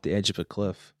is off the edge of a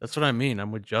cliff. That's what I mean.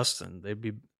 I'm with Justin.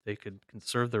 They could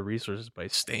conserve their resources by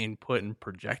staying put and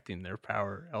projecting their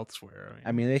power elsewhere.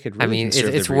 I mean, they could. Really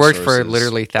conserve it's their worked for resources.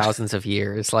 literally thousands of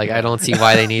years. Like, I don't see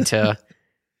why they need to,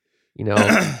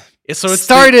 so it's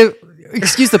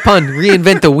excuse the pun,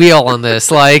 reinvent the wheel on this.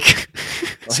 Like,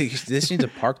 Like, they just need to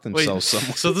park themselves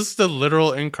somewhere. So this is the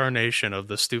literal incarnation of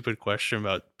the stupid question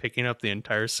about picking up the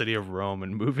entire city of Rome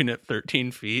and moving it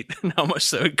 13 feet and how much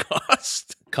that would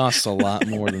cost. Costs a lot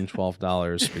more than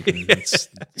 $12 because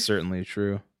it's certainly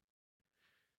true.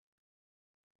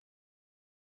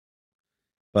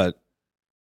 But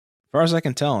as far as I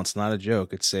can tell, it's not a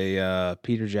joke. It's a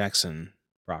Peter Jackson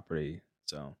property.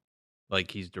 So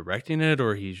Like he's directing it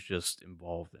or he's just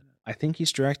involved in it? I think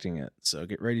he's directing it. So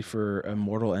get ready for a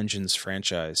Mortal Engines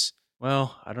franchise.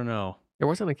 Well, I don't know. there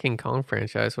wasn't a King Kong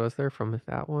franchise, was there, from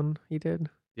that one he did?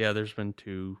 Yeah, there's been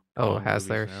 2. Oh, Kong has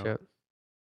there? movies now. Shit.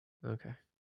 Okay.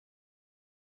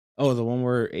 Oh, the one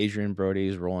where Adrian Brody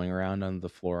is rolling around on the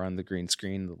floor on the green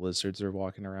screen. The lizards are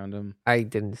walking around him. I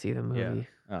didn't see the movie.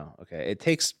 Yeah. Oh, okay. It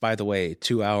takes, by the way,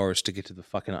 2 hours to get to the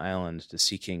fucking island to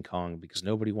see King Kong because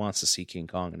nobody wants to see King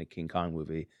Kong in a King Kong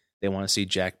movie. They want to see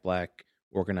Jack Black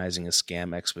organizing a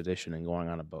scam expedition and going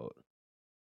on a boat.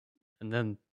 And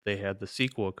then they had the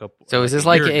sequel a couple. So is this a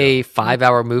like year a ago.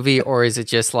 5-hour movie, or is it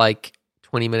just like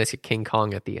 20 minutes of King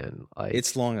Kong at the end? Like,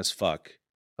 It's long as fuck,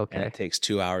 and okay. it takes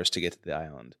 2 hours to get to the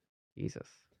island. Jesus.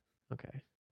 Okay.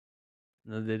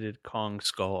 And then they did Kong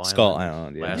Skull Island. Skull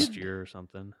Island, yeah. last year or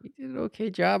something. He did an okay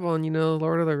job on,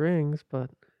 Lord of the Rings,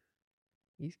 but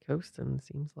he's coasting,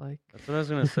 seems like. That's what I was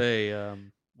gonna say.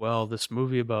 Well, this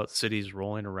movie about cities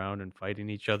rolling around and fighting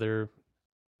each other,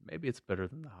 maybe it's better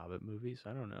than the Hobbit movies.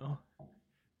 I don't know.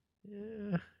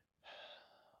 Yeah.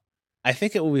 I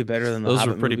think it will be better than the Those were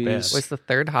Hobbit pretty bad. movies. Was the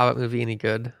third Hobbit movie any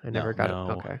good? I never No. got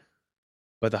No. it. Okay.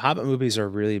 But the Hobbit movies are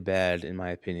really bad, in my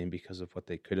opinion, because of what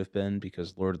they could have been,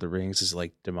 because Lord of the Rings is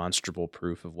like demonstrable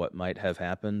proof of what might have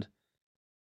happened.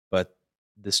 But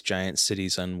this giant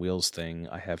cities on wheels thing,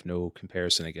 I have no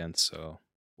comparison against. So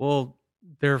Well,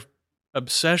 their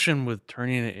obsession with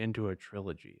turning it into a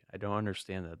trilogy, I don't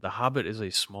understand that. The Hobbit is a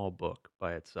small book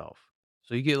by itself.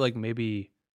 So you get like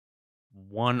maybe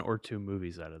 1 or 2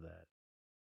 movies out of that.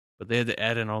 But they had to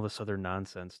add in all this other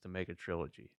nonsense to make a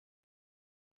trilogy.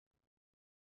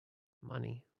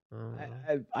 Money.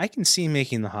 I can see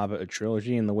making the Hobbit a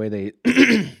trilogy in the way they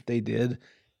they did.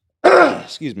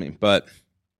 Excuse me, but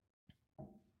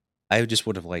I just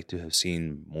would have liked to have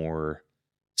seen more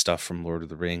stuff from Lord of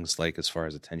the Rings, like as far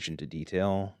as attention to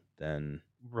detail. Than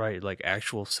Right, like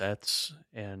actual sets,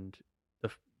 and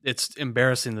it's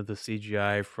embarrassing that the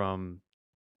CGI from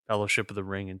Fellowship of the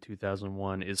Ring in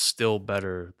 2001 is still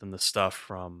better than the stuff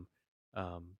from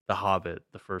The Hobbit,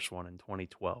 the first one in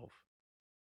 2012.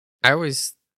 I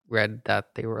always read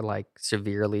that they were like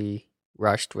severely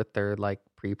rushed with their like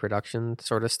pre-production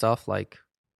sort of stuff. Like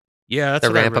Yeah, that's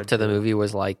the what I ramp up read to the too. movie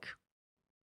was like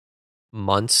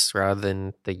months rather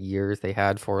than the years they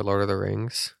had for Lord of the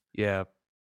Rings. Yeah,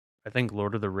 I think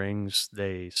Lord of the Rings,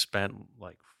 they spent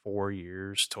like 4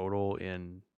 years total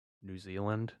in New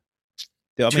Zealand.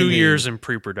 I mean, 2 they- years in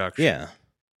pre-production. Yeah,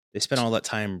 they spent all that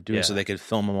time doing so Yeah. they could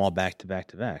film them all back to back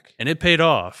to back. And it paid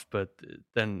off, but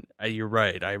then you're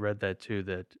right. I read that too,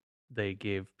 that they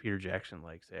gave Peter Jackson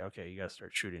like, say, okay, you got to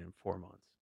start shooting in 4 months.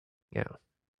 Yeah.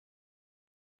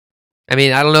 I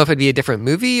mean, I don't know if it'd be a different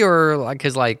movie or like,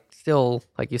 because like still,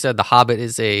 like you said, The Hobbit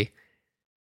is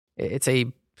it's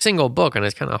a single book and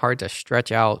it's kind of hard to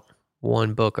stretch out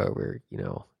one book over,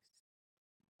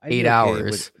 I'd be 8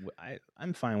 hours.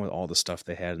 I'm fine with all the stuff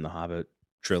they had in the Hobbit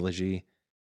trilogy.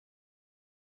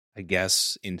 I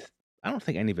guess I don't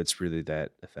think any of it's really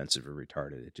that offensive or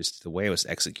retarded. It just the way it was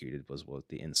executed was what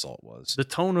the insult was. The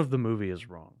tone of the movie is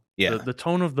wrong. Yeah. The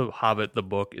tone of The Hobbit, the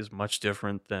book, is much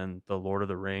different than the Lord of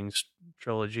the Rings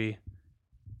trilogy.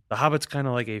 The Hobbit's kind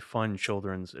of like a fun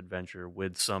children's adventure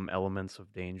with some elements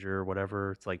of danger or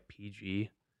whatever. It's like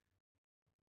PG.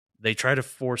 They try to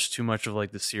force too much of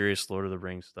like the serious Lord of the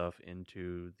Rings stuff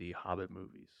into the Hobbit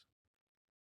movies.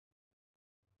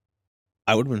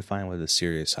 I would have been fine with a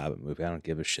serious Hobbit movie. I don't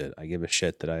give a shit. I give a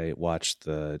shit that I watched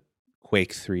the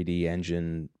Quake 3D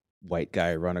engine white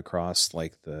guy run across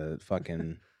like the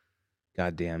fucking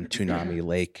goddamn Toonami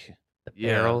Lake. The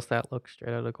Yeah. barrels that look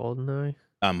straight out of Goldeneye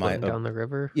floating down the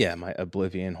river. Yeah, my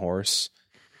Oblivion horse,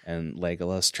 and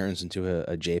Legolas turns into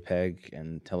a JPEG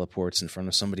and teleports in front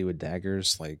of somebody with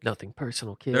daggers. Like Nothing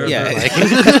personal, kid. There- yeah,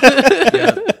 Like-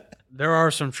 Yeah. There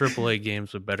are some AAA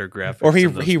games with better graphics. or he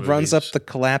than those runs up movies. the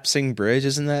collapsing bridge.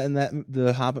 Isn't that in that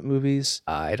the Hobbit movies?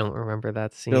 I don't remember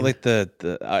that scene. They're like the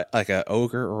like a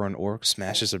ogre or an orc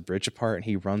smashes a bridge apart, and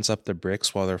he runs up the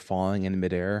bricks while they're falling in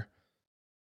midair.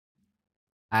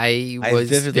 I I was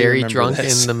vividly very remember drunk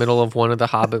this. in the middle of one of the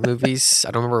Hobbit movies.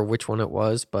 I don't remember which one it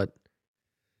was, but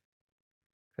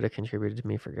could have contributed to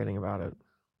me forgetting about it.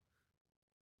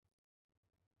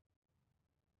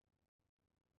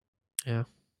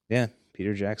 Yeah,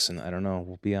 Peter Jackson. I don't know.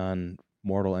 We'll be on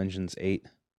Mortal Engines 8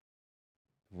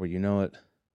 before you know it.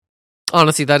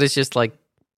 Honestly, that is just like,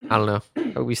 I don't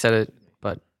know. We said it,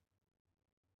 but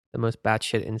the most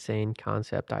batshit insane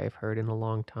concept I have heard in a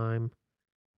long time.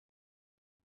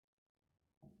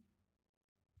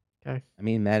 Okay. I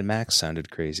mean, Mad Max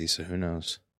sounded crazy, so who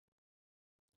knows?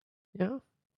 Yeah.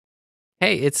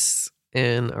 Hey, it's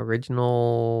an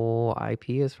original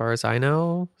IP as far as I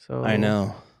know. So I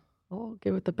know. I'll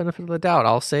give it the benefit of the doubt.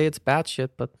 I'll say it's batshit,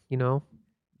 but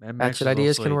Mad Max batshit is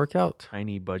ideas also can a work out.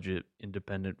 Tiny budget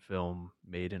independent film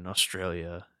made in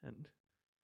Australia, and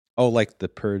Oh, like The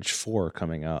Purge 4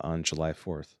 coming out on July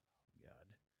 4th.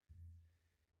 God,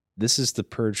 This is The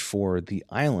Purge 4 The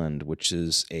Island, which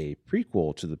is a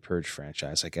prequel to the Purge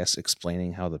franchise, I guess,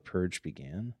 explaining how the Purge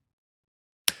began.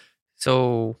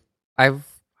 So I've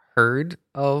heard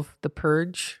of The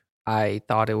Purge. I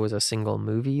thought it was a single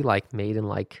movie, like made in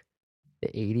like the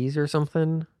 80s or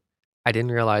something. I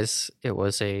didn't realize it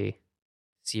was a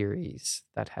series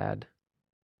that had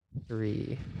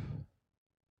 3.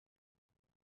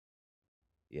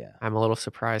 Yeah. I'm a little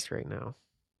surprised right now.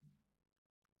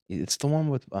 It's the one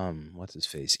with, what's his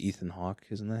face? Ethan Hawke,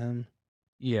 isn't that him?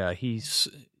 yeah, he's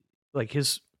like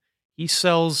he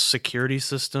sells security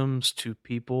systems to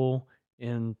people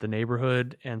in the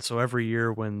neighborhood, and so every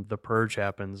year when the purge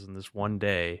happens in this one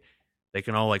day, they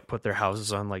can all like put their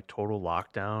houses on like total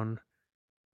lockdown.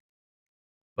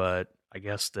 But I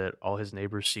guess that all his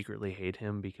neighbors secretly hate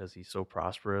him because he's so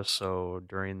prosperous. So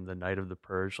during the night of the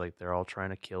purge, like they're all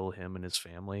trying to kill him and his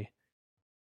family.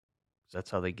 That's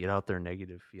how they get out their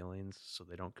negative feelings, so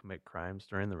they don't commit crimes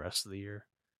during the rest of the year.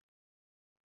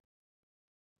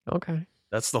 Okay.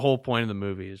 That's the whole point of the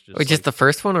movie. Is just Wait, just like, the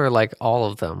first one or like all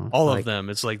of them? all Like- of them.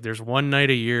 It's like there's one night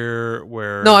a year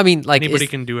where No, I mean, like, anybody is,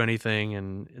 can do anything,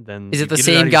 and then is you it the get out of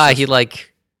same your guy? He system.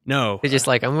 like, No, he's just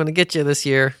like, I'm going to get you this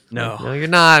year. No. Like, no, you're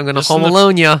not. I'm going to Just in Home the-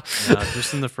 Alone you. no,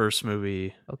 just in the first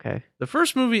movie. Okay. The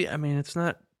first movie, I mean, it's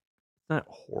not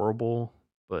horrible,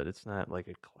 but it's not like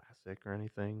a classic or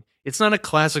anything. It's not a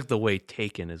classic the way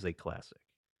Taken is a classic.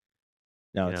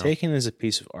 Now, You know? Taken is a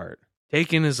piece of art.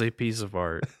 Taken is a piece of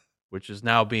art, which is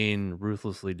now being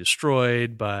ruthlessly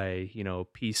destroyed by,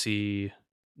 PC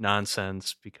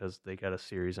nonsense because they got a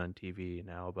series on TV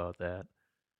now about that.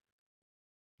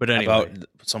 But anyway, About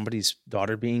somebody's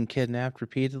daughter being kidnapped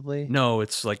repeatedly? no,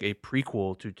 it's like a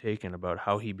prequel to Taken about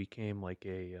how he became like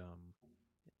a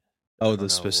Oh, don't know, the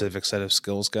specific set of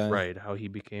skills guy? right, how he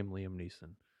became Liam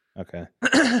Neeson. Okay.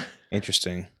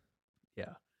 Interesting.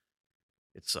 Yeah.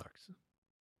 It sucks.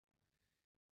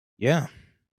 Yeah.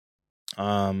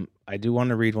 I do want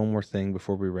to read one more thing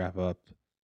before we wrap up.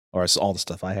 Or it's all the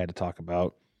stuff I had to talk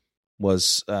about.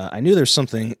 Was I knew there's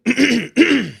something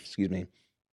excuse me,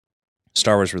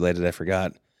 Star Wars related I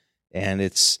forgot. And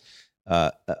it's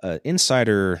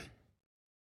insider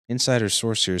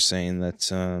source here saying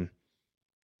that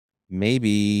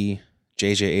maybe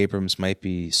J.J. Abrams might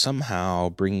be somehow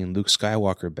bringing Luke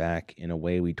Skywalker back in a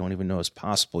way we don't even know is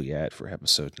possible yet for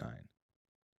Episode 9.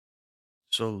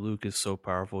 So Luke is so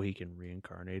powerful he can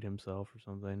reincarnate himself or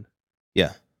something.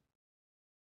 Yeah.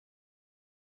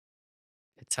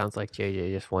 It sounds like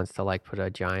JJ just wants to like put a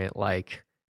giant like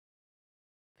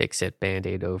fix-it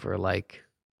Band-Aid over like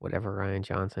whatever Ryan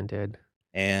Johnson did.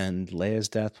 And Leia's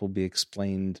death will be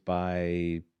explained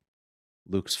by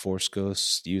Luke's Force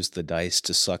Ghost used the dice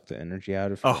to suck the energy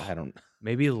out of her. Oh. I don't.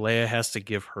 Maybe Leia has to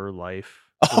give her life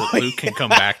so Oh, that Luke can come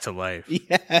back to life.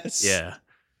 Yes. Yeah.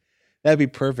 That'd be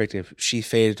perfect if she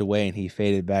faded away and he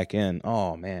faded back in.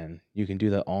 Oh man, you can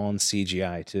do that all in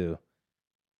CGI too.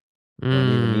 Don't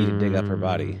even need to dig up her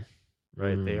body.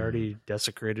 Right. They already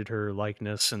desecrated her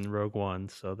likeness in Rogue One,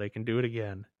 so they can do it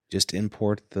again. Just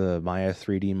import the Maya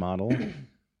 3D model.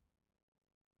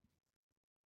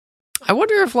 I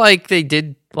wonder if like they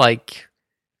did like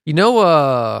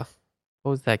what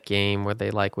was that game where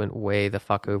they like went way the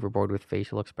fuck overboard with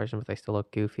facial expression but they still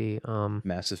look goofy?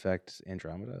 Mass Effect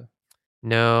Andromeda.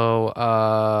 No,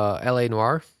 LA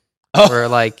Noire. Oh, Where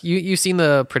like you've seen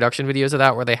the production videos of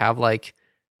that where they have like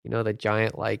the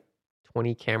giant like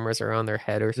 20 cameras around their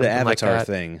head or the something like Avatar that.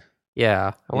 thing.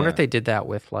 Yeah. I wonder Yeah. if they did that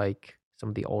with like some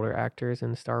of the older actors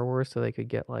in Star Wars so they could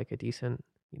get like a decent,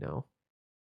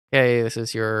 hey, this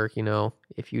is your,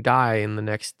 if you die in the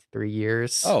next 3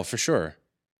 years. Oh, for sure.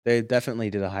 They definitely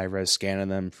did a high res scan of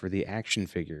them for the action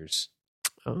figures.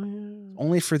 Oh, yeah.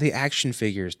 Only for the action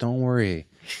figures. Don't worry.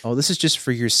 Oh, this is just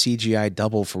for your CGI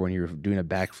double for when you're doing a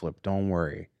backflip. Don't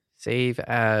worry. Save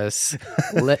as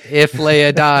if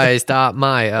Leia dies,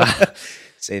 Maya.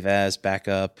 Save as,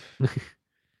 backup,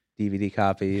 DVD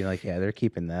copy. Like, yeah, they're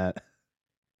keeping that.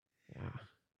 Yeah.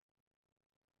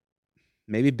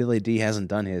 Maybe Billy D hasn't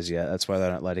done his yet. That's why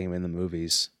they're not letting him in the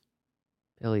movies.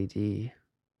 Billy D.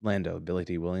 Billy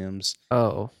D. Williams.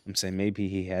 Oh. I'm saying maybe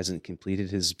he hasn't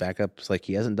completed his backups. Like,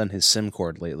 he hasn't done his SIM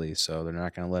cord lately, so they're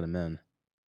not going to let him in.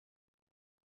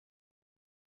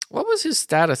 What was his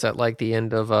status at like the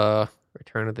end of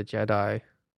Return of the Jedi?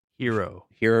 Hero.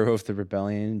 Hero of the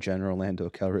Rebellion, General Lando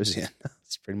Calrissian.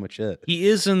 That's pretty much it. He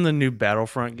is in the new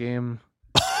Battlefront game.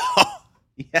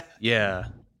 Yeah. Yeah.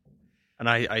 And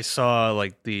I saw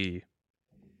like the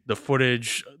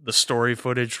footage, the story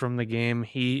footage from the game.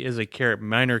 He is a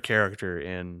minor character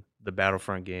in the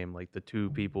Battlefront game. Like the two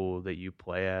people that you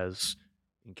play as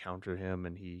encounter him,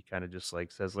 and he kind of just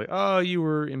like says like, "Oh, you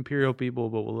were Imperial people,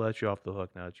 but we'll let you off the hook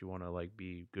now that you want to like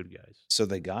be good guys." So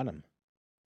they got him.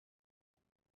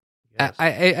 Yes.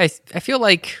 I feel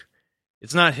like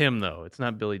It's not him though. It's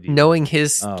not Billy D. knowing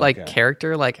his Oh, like okay.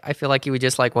 character, like I feel like he would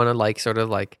just like want to like sort of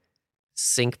like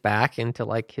sink back into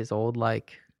like his old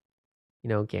like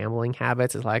gambling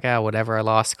habits. It's like whatever, I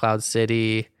lost Cloud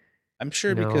City. I'm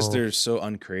sure because No. they're so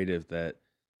uncreative that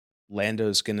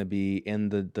Lando's going to be in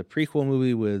the prequel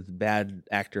movie with bad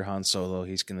actor Han Solo.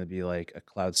 He's going to be like a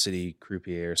Cloud City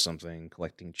croupier or something,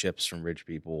 collecting chips from rich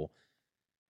people.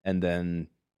 And then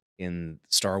in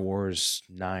Star Wars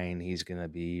 9, he's going to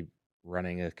be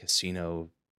running a casino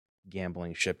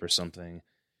gambling ship or something.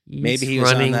 Maybe he was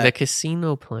on running that- the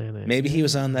casino planet. Maybe he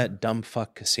was on Yeah. that dumb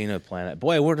fuck casino planet.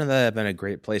 Boy, wouldn't that have been a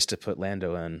great place to put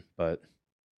Lando in? But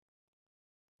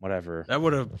whatever. That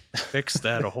would have fixed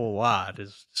that a whole lot.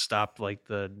 Is stop like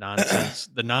the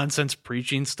nonsense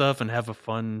preaching stuff, and have a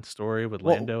fun story with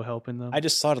Well, Lando helping them. I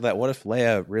just thought of that. What if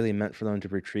Leia really meant for them to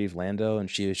retrieve Lando, and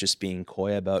she was just being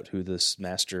coy about who this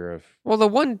master of? Well, the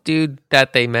one dude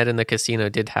that they met in the casino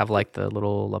did have like the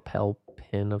little lapel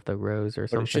pin of the rose or But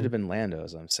something. it should have been Lando,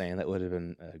 as I'm saying. That would have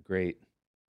been a great.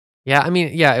 Yeah, I mean,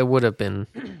 yeah, it would have been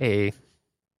a,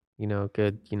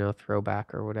 good,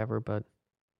 throwback or whatever, but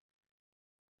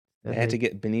They had to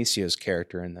get Benicio's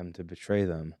character in them to betray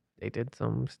them. they did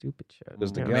some stupid shit.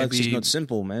 Because the Yeah. galaxy's Maybe- not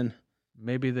simple, man.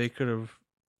 Maybe they could have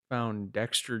found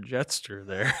Dexter Jetster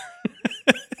there.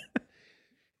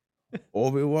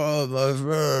 Obi-Wan, my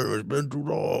friend, it's been too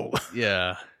long.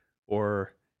 Yeah.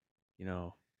 Or,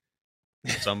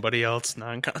 somebody else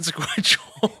non-consequential.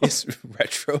 His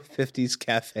retro 50s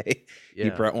cafe. Yeah. He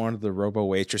brought one of the robo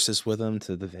waitresses with him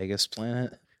to the Vegas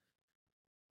planet.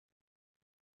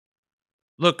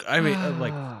 Look, I mean,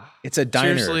 like, It's a diner.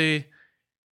 seriously,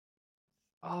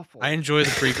 awful. I enjoy the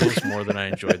prequels more than I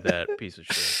enjoyed that piece of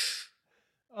shit.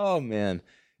 Oh, man.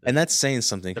 And that's saying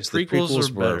something, because the prequels prequels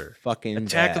are were better. fucking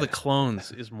Attack of the bad.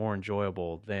 Clones is more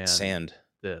enjoyable than Sand.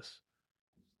 this.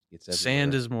 It's Sand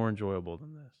everywhere. is more enjoyable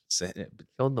than this. Sand, of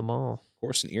Killed them all,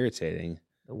 course, and irritating.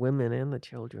 the women and the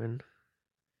children.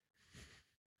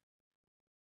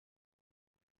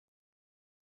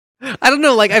 I don't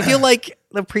know. Like, I feel like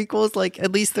the prequels, like,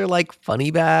 at least they're like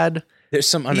funny bad. There's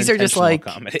some These are just unintentional like,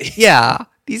 comedy. yeah,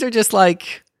 these are just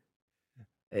like,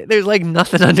 there's like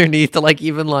nothing underneath to like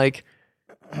even like,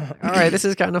 all right, this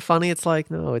is kind of funny. It's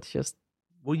like, no, it's just,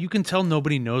 Well, you can tell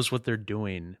nobody knows what they're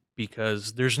doing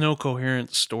because there's no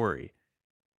coherent story.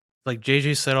 Like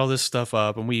JJ set all this stuff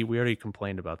up, and we already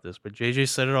complained about this, but JJ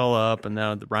set it all up, and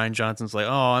now Ryan Johnson's like,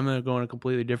 oh, I'm gonna go in a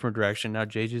completely different direction. Now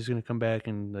JJ's gonna come back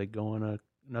and like go in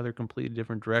another completely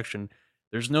different direction.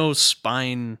 There's no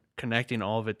spine connecting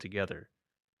all of it together.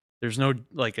 There's no,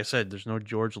 like I said, there's no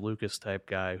George Lucas type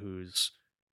guy who's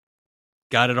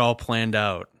got it all planned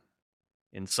out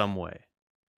in some way.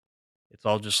 It's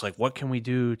all just like, what can we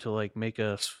do to like make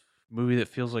a movie that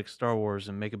feels like Star Wars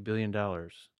and make $1 billion?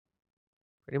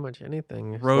 pretty much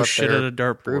anything. is Throw what shit they're at a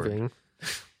dartboard. proving.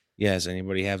 Yeah, does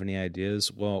anybody have any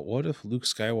ideas? Well, what if Luke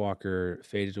Skywalker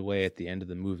faded away at the end of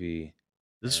the movie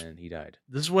This and he died?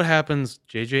 this is what happens.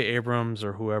 J.J. Abrams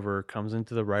or whoever comes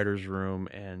into the writer's room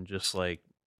and just like,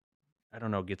 I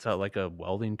don't know, gets out like a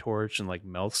welding torch and like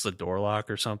melts the door lock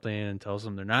or something and tells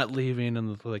them they're not leaving,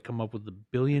 and they come up with $1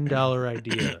 billion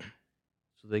idea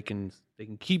so they can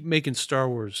keep making Star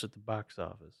Wars at the box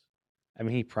office. I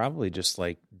mean, he probably just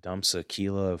like dumps a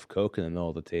kilo of Coke in the middle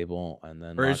of the table and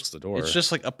then Or locks the door. It's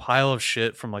just like a pile of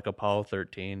shit from like Apollo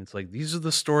 13. It's like, these are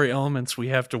the story elements we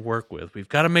have to work with. We've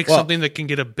got to make Well- something that can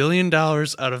get $1 billion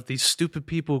out of these stupid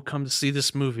people who come to see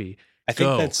this movie. I think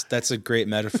Go. that's a great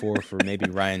metaphor for maybe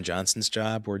Ryan Johnson's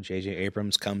job, where J.J.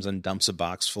 Abrams comes and dumps a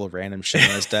box full of random shit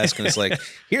on his desk, and it's like,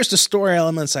 here's the story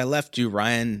elements I left you,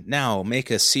 Ryan. Now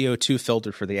make a CO2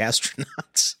 filter for the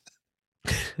astronauts.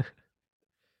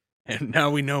 And now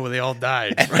we know they all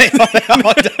died. And they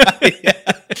all die. Yeah.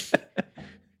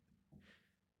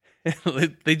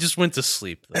 They just went to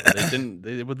sleep though.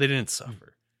 They didn't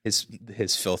suffer.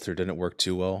 His filter didn't work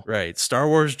too well. Right. Star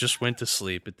Wars just went to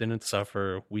sleep. It didn't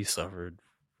suffer. We suffered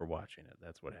for watching it.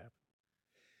 That's what happened.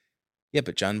 Yeah,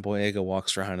 but John Boyega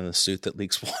walks around in a suit that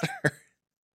leaks water.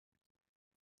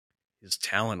 His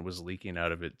talent was leaking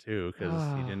out of it too because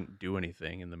he Ah. didn't do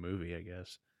anything in the movie, I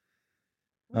guess.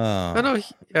 I Oh, know.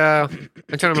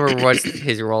 I'm trying to remember what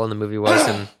his role in the movie was,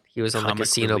 and he was on the Comic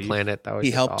casino relief. planet. That was he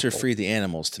just helped her awful. free the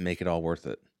animals to make it all worth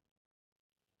it.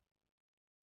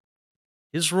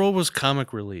 His role was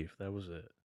comic relief. That was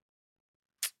it.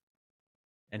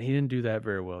 And he didn't do that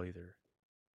very well either.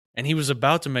 And he was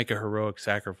about to make a heroic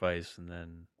sacrifice, and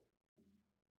then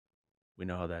we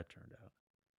know how that turned out.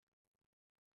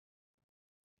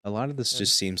 A lot of this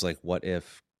just seems like what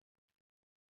if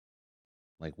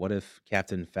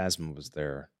Captain Phasma was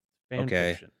there? Fan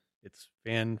Okay. fiction. It's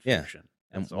fan Yeah. fiction.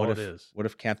 And That's all it is. What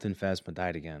if Captain Phasma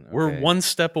died again? We're Okay. one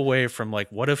step away from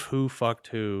like, what if who fucked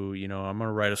who? You know, I'm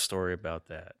gonna write a story about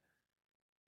that.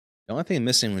 The only thing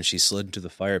missing when she slid into the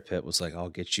fire pit was like, "I'll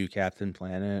get you, Captain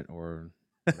Planet," or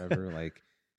whatever. Like,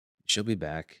 she'll be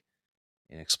back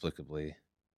inexplicably.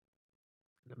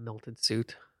 In a melted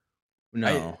suit.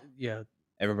 No, Yeah.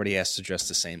 everybody has to dress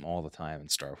the same all the time in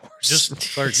Star Wars. Just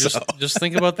Clark, So- just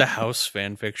think about the House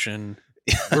fan fiction.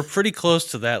 We're pretty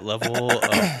close to that level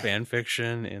of fan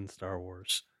fiction in Star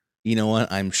Wars. You know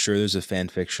what? I'm sure there's a fan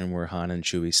fiction where Han and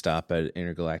Chewie stop at an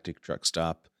intergalactic truck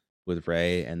stop with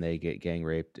Rey and they get gang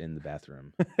raped in the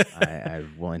bathroom.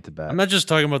 I'm willing to bet. I'm not just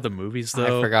talking about the movies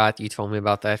though. I forgot you told me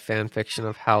about that fan fiction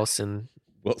of House and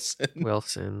Wilson.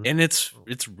 Wilson. And it's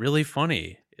really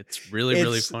funny. It's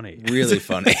really funny. Really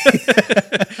funny.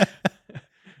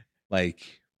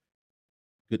 Like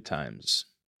good times.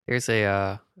 There's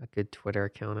a good Twitter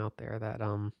account out there that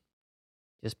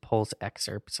just pulls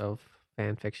excerpts of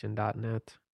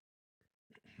fanfiction.net.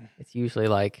 It's usually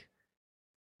like,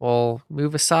 well,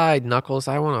 move aside, Knuckles,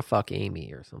 I want to fuck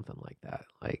Amy or something like that.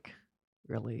 Like,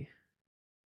 really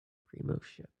primo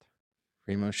shit.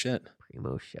 Primo shit.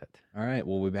 Primo shit. All right,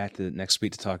 we'll be back to next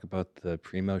week to talk about the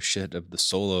primo shit of the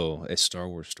Solo, a Star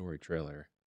Wars story trailer.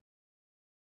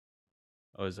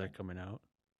 Oh, is that coming out?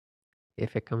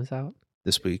 If it comes out?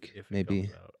 This week, If it maybe.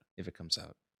 comes out. If it comes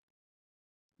out.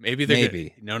 Maybe they're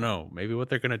Maybe. No. Maybe what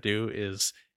they're gonna do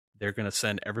is they're gonna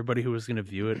send everybody who is gonna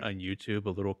view it on YouTube a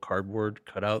little cardboard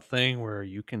cutout thing where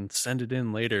you can send it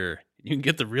in later. You can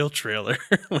get the real trailer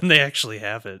when they actually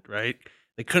have it, right?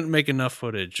 They couldn't make enough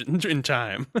footage in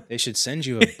time. They should send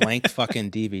you a blank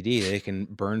fucking DVD they can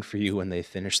burn for you when they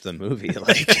finish the movie.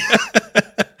 Like,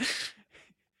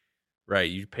 right,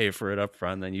 you pay for it up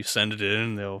front, then you send it in,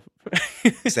 and they'll.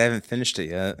 'cause they haven't finished it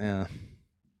yet. Yeah.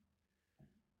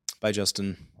 Bye,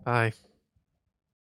 Justin. Bye.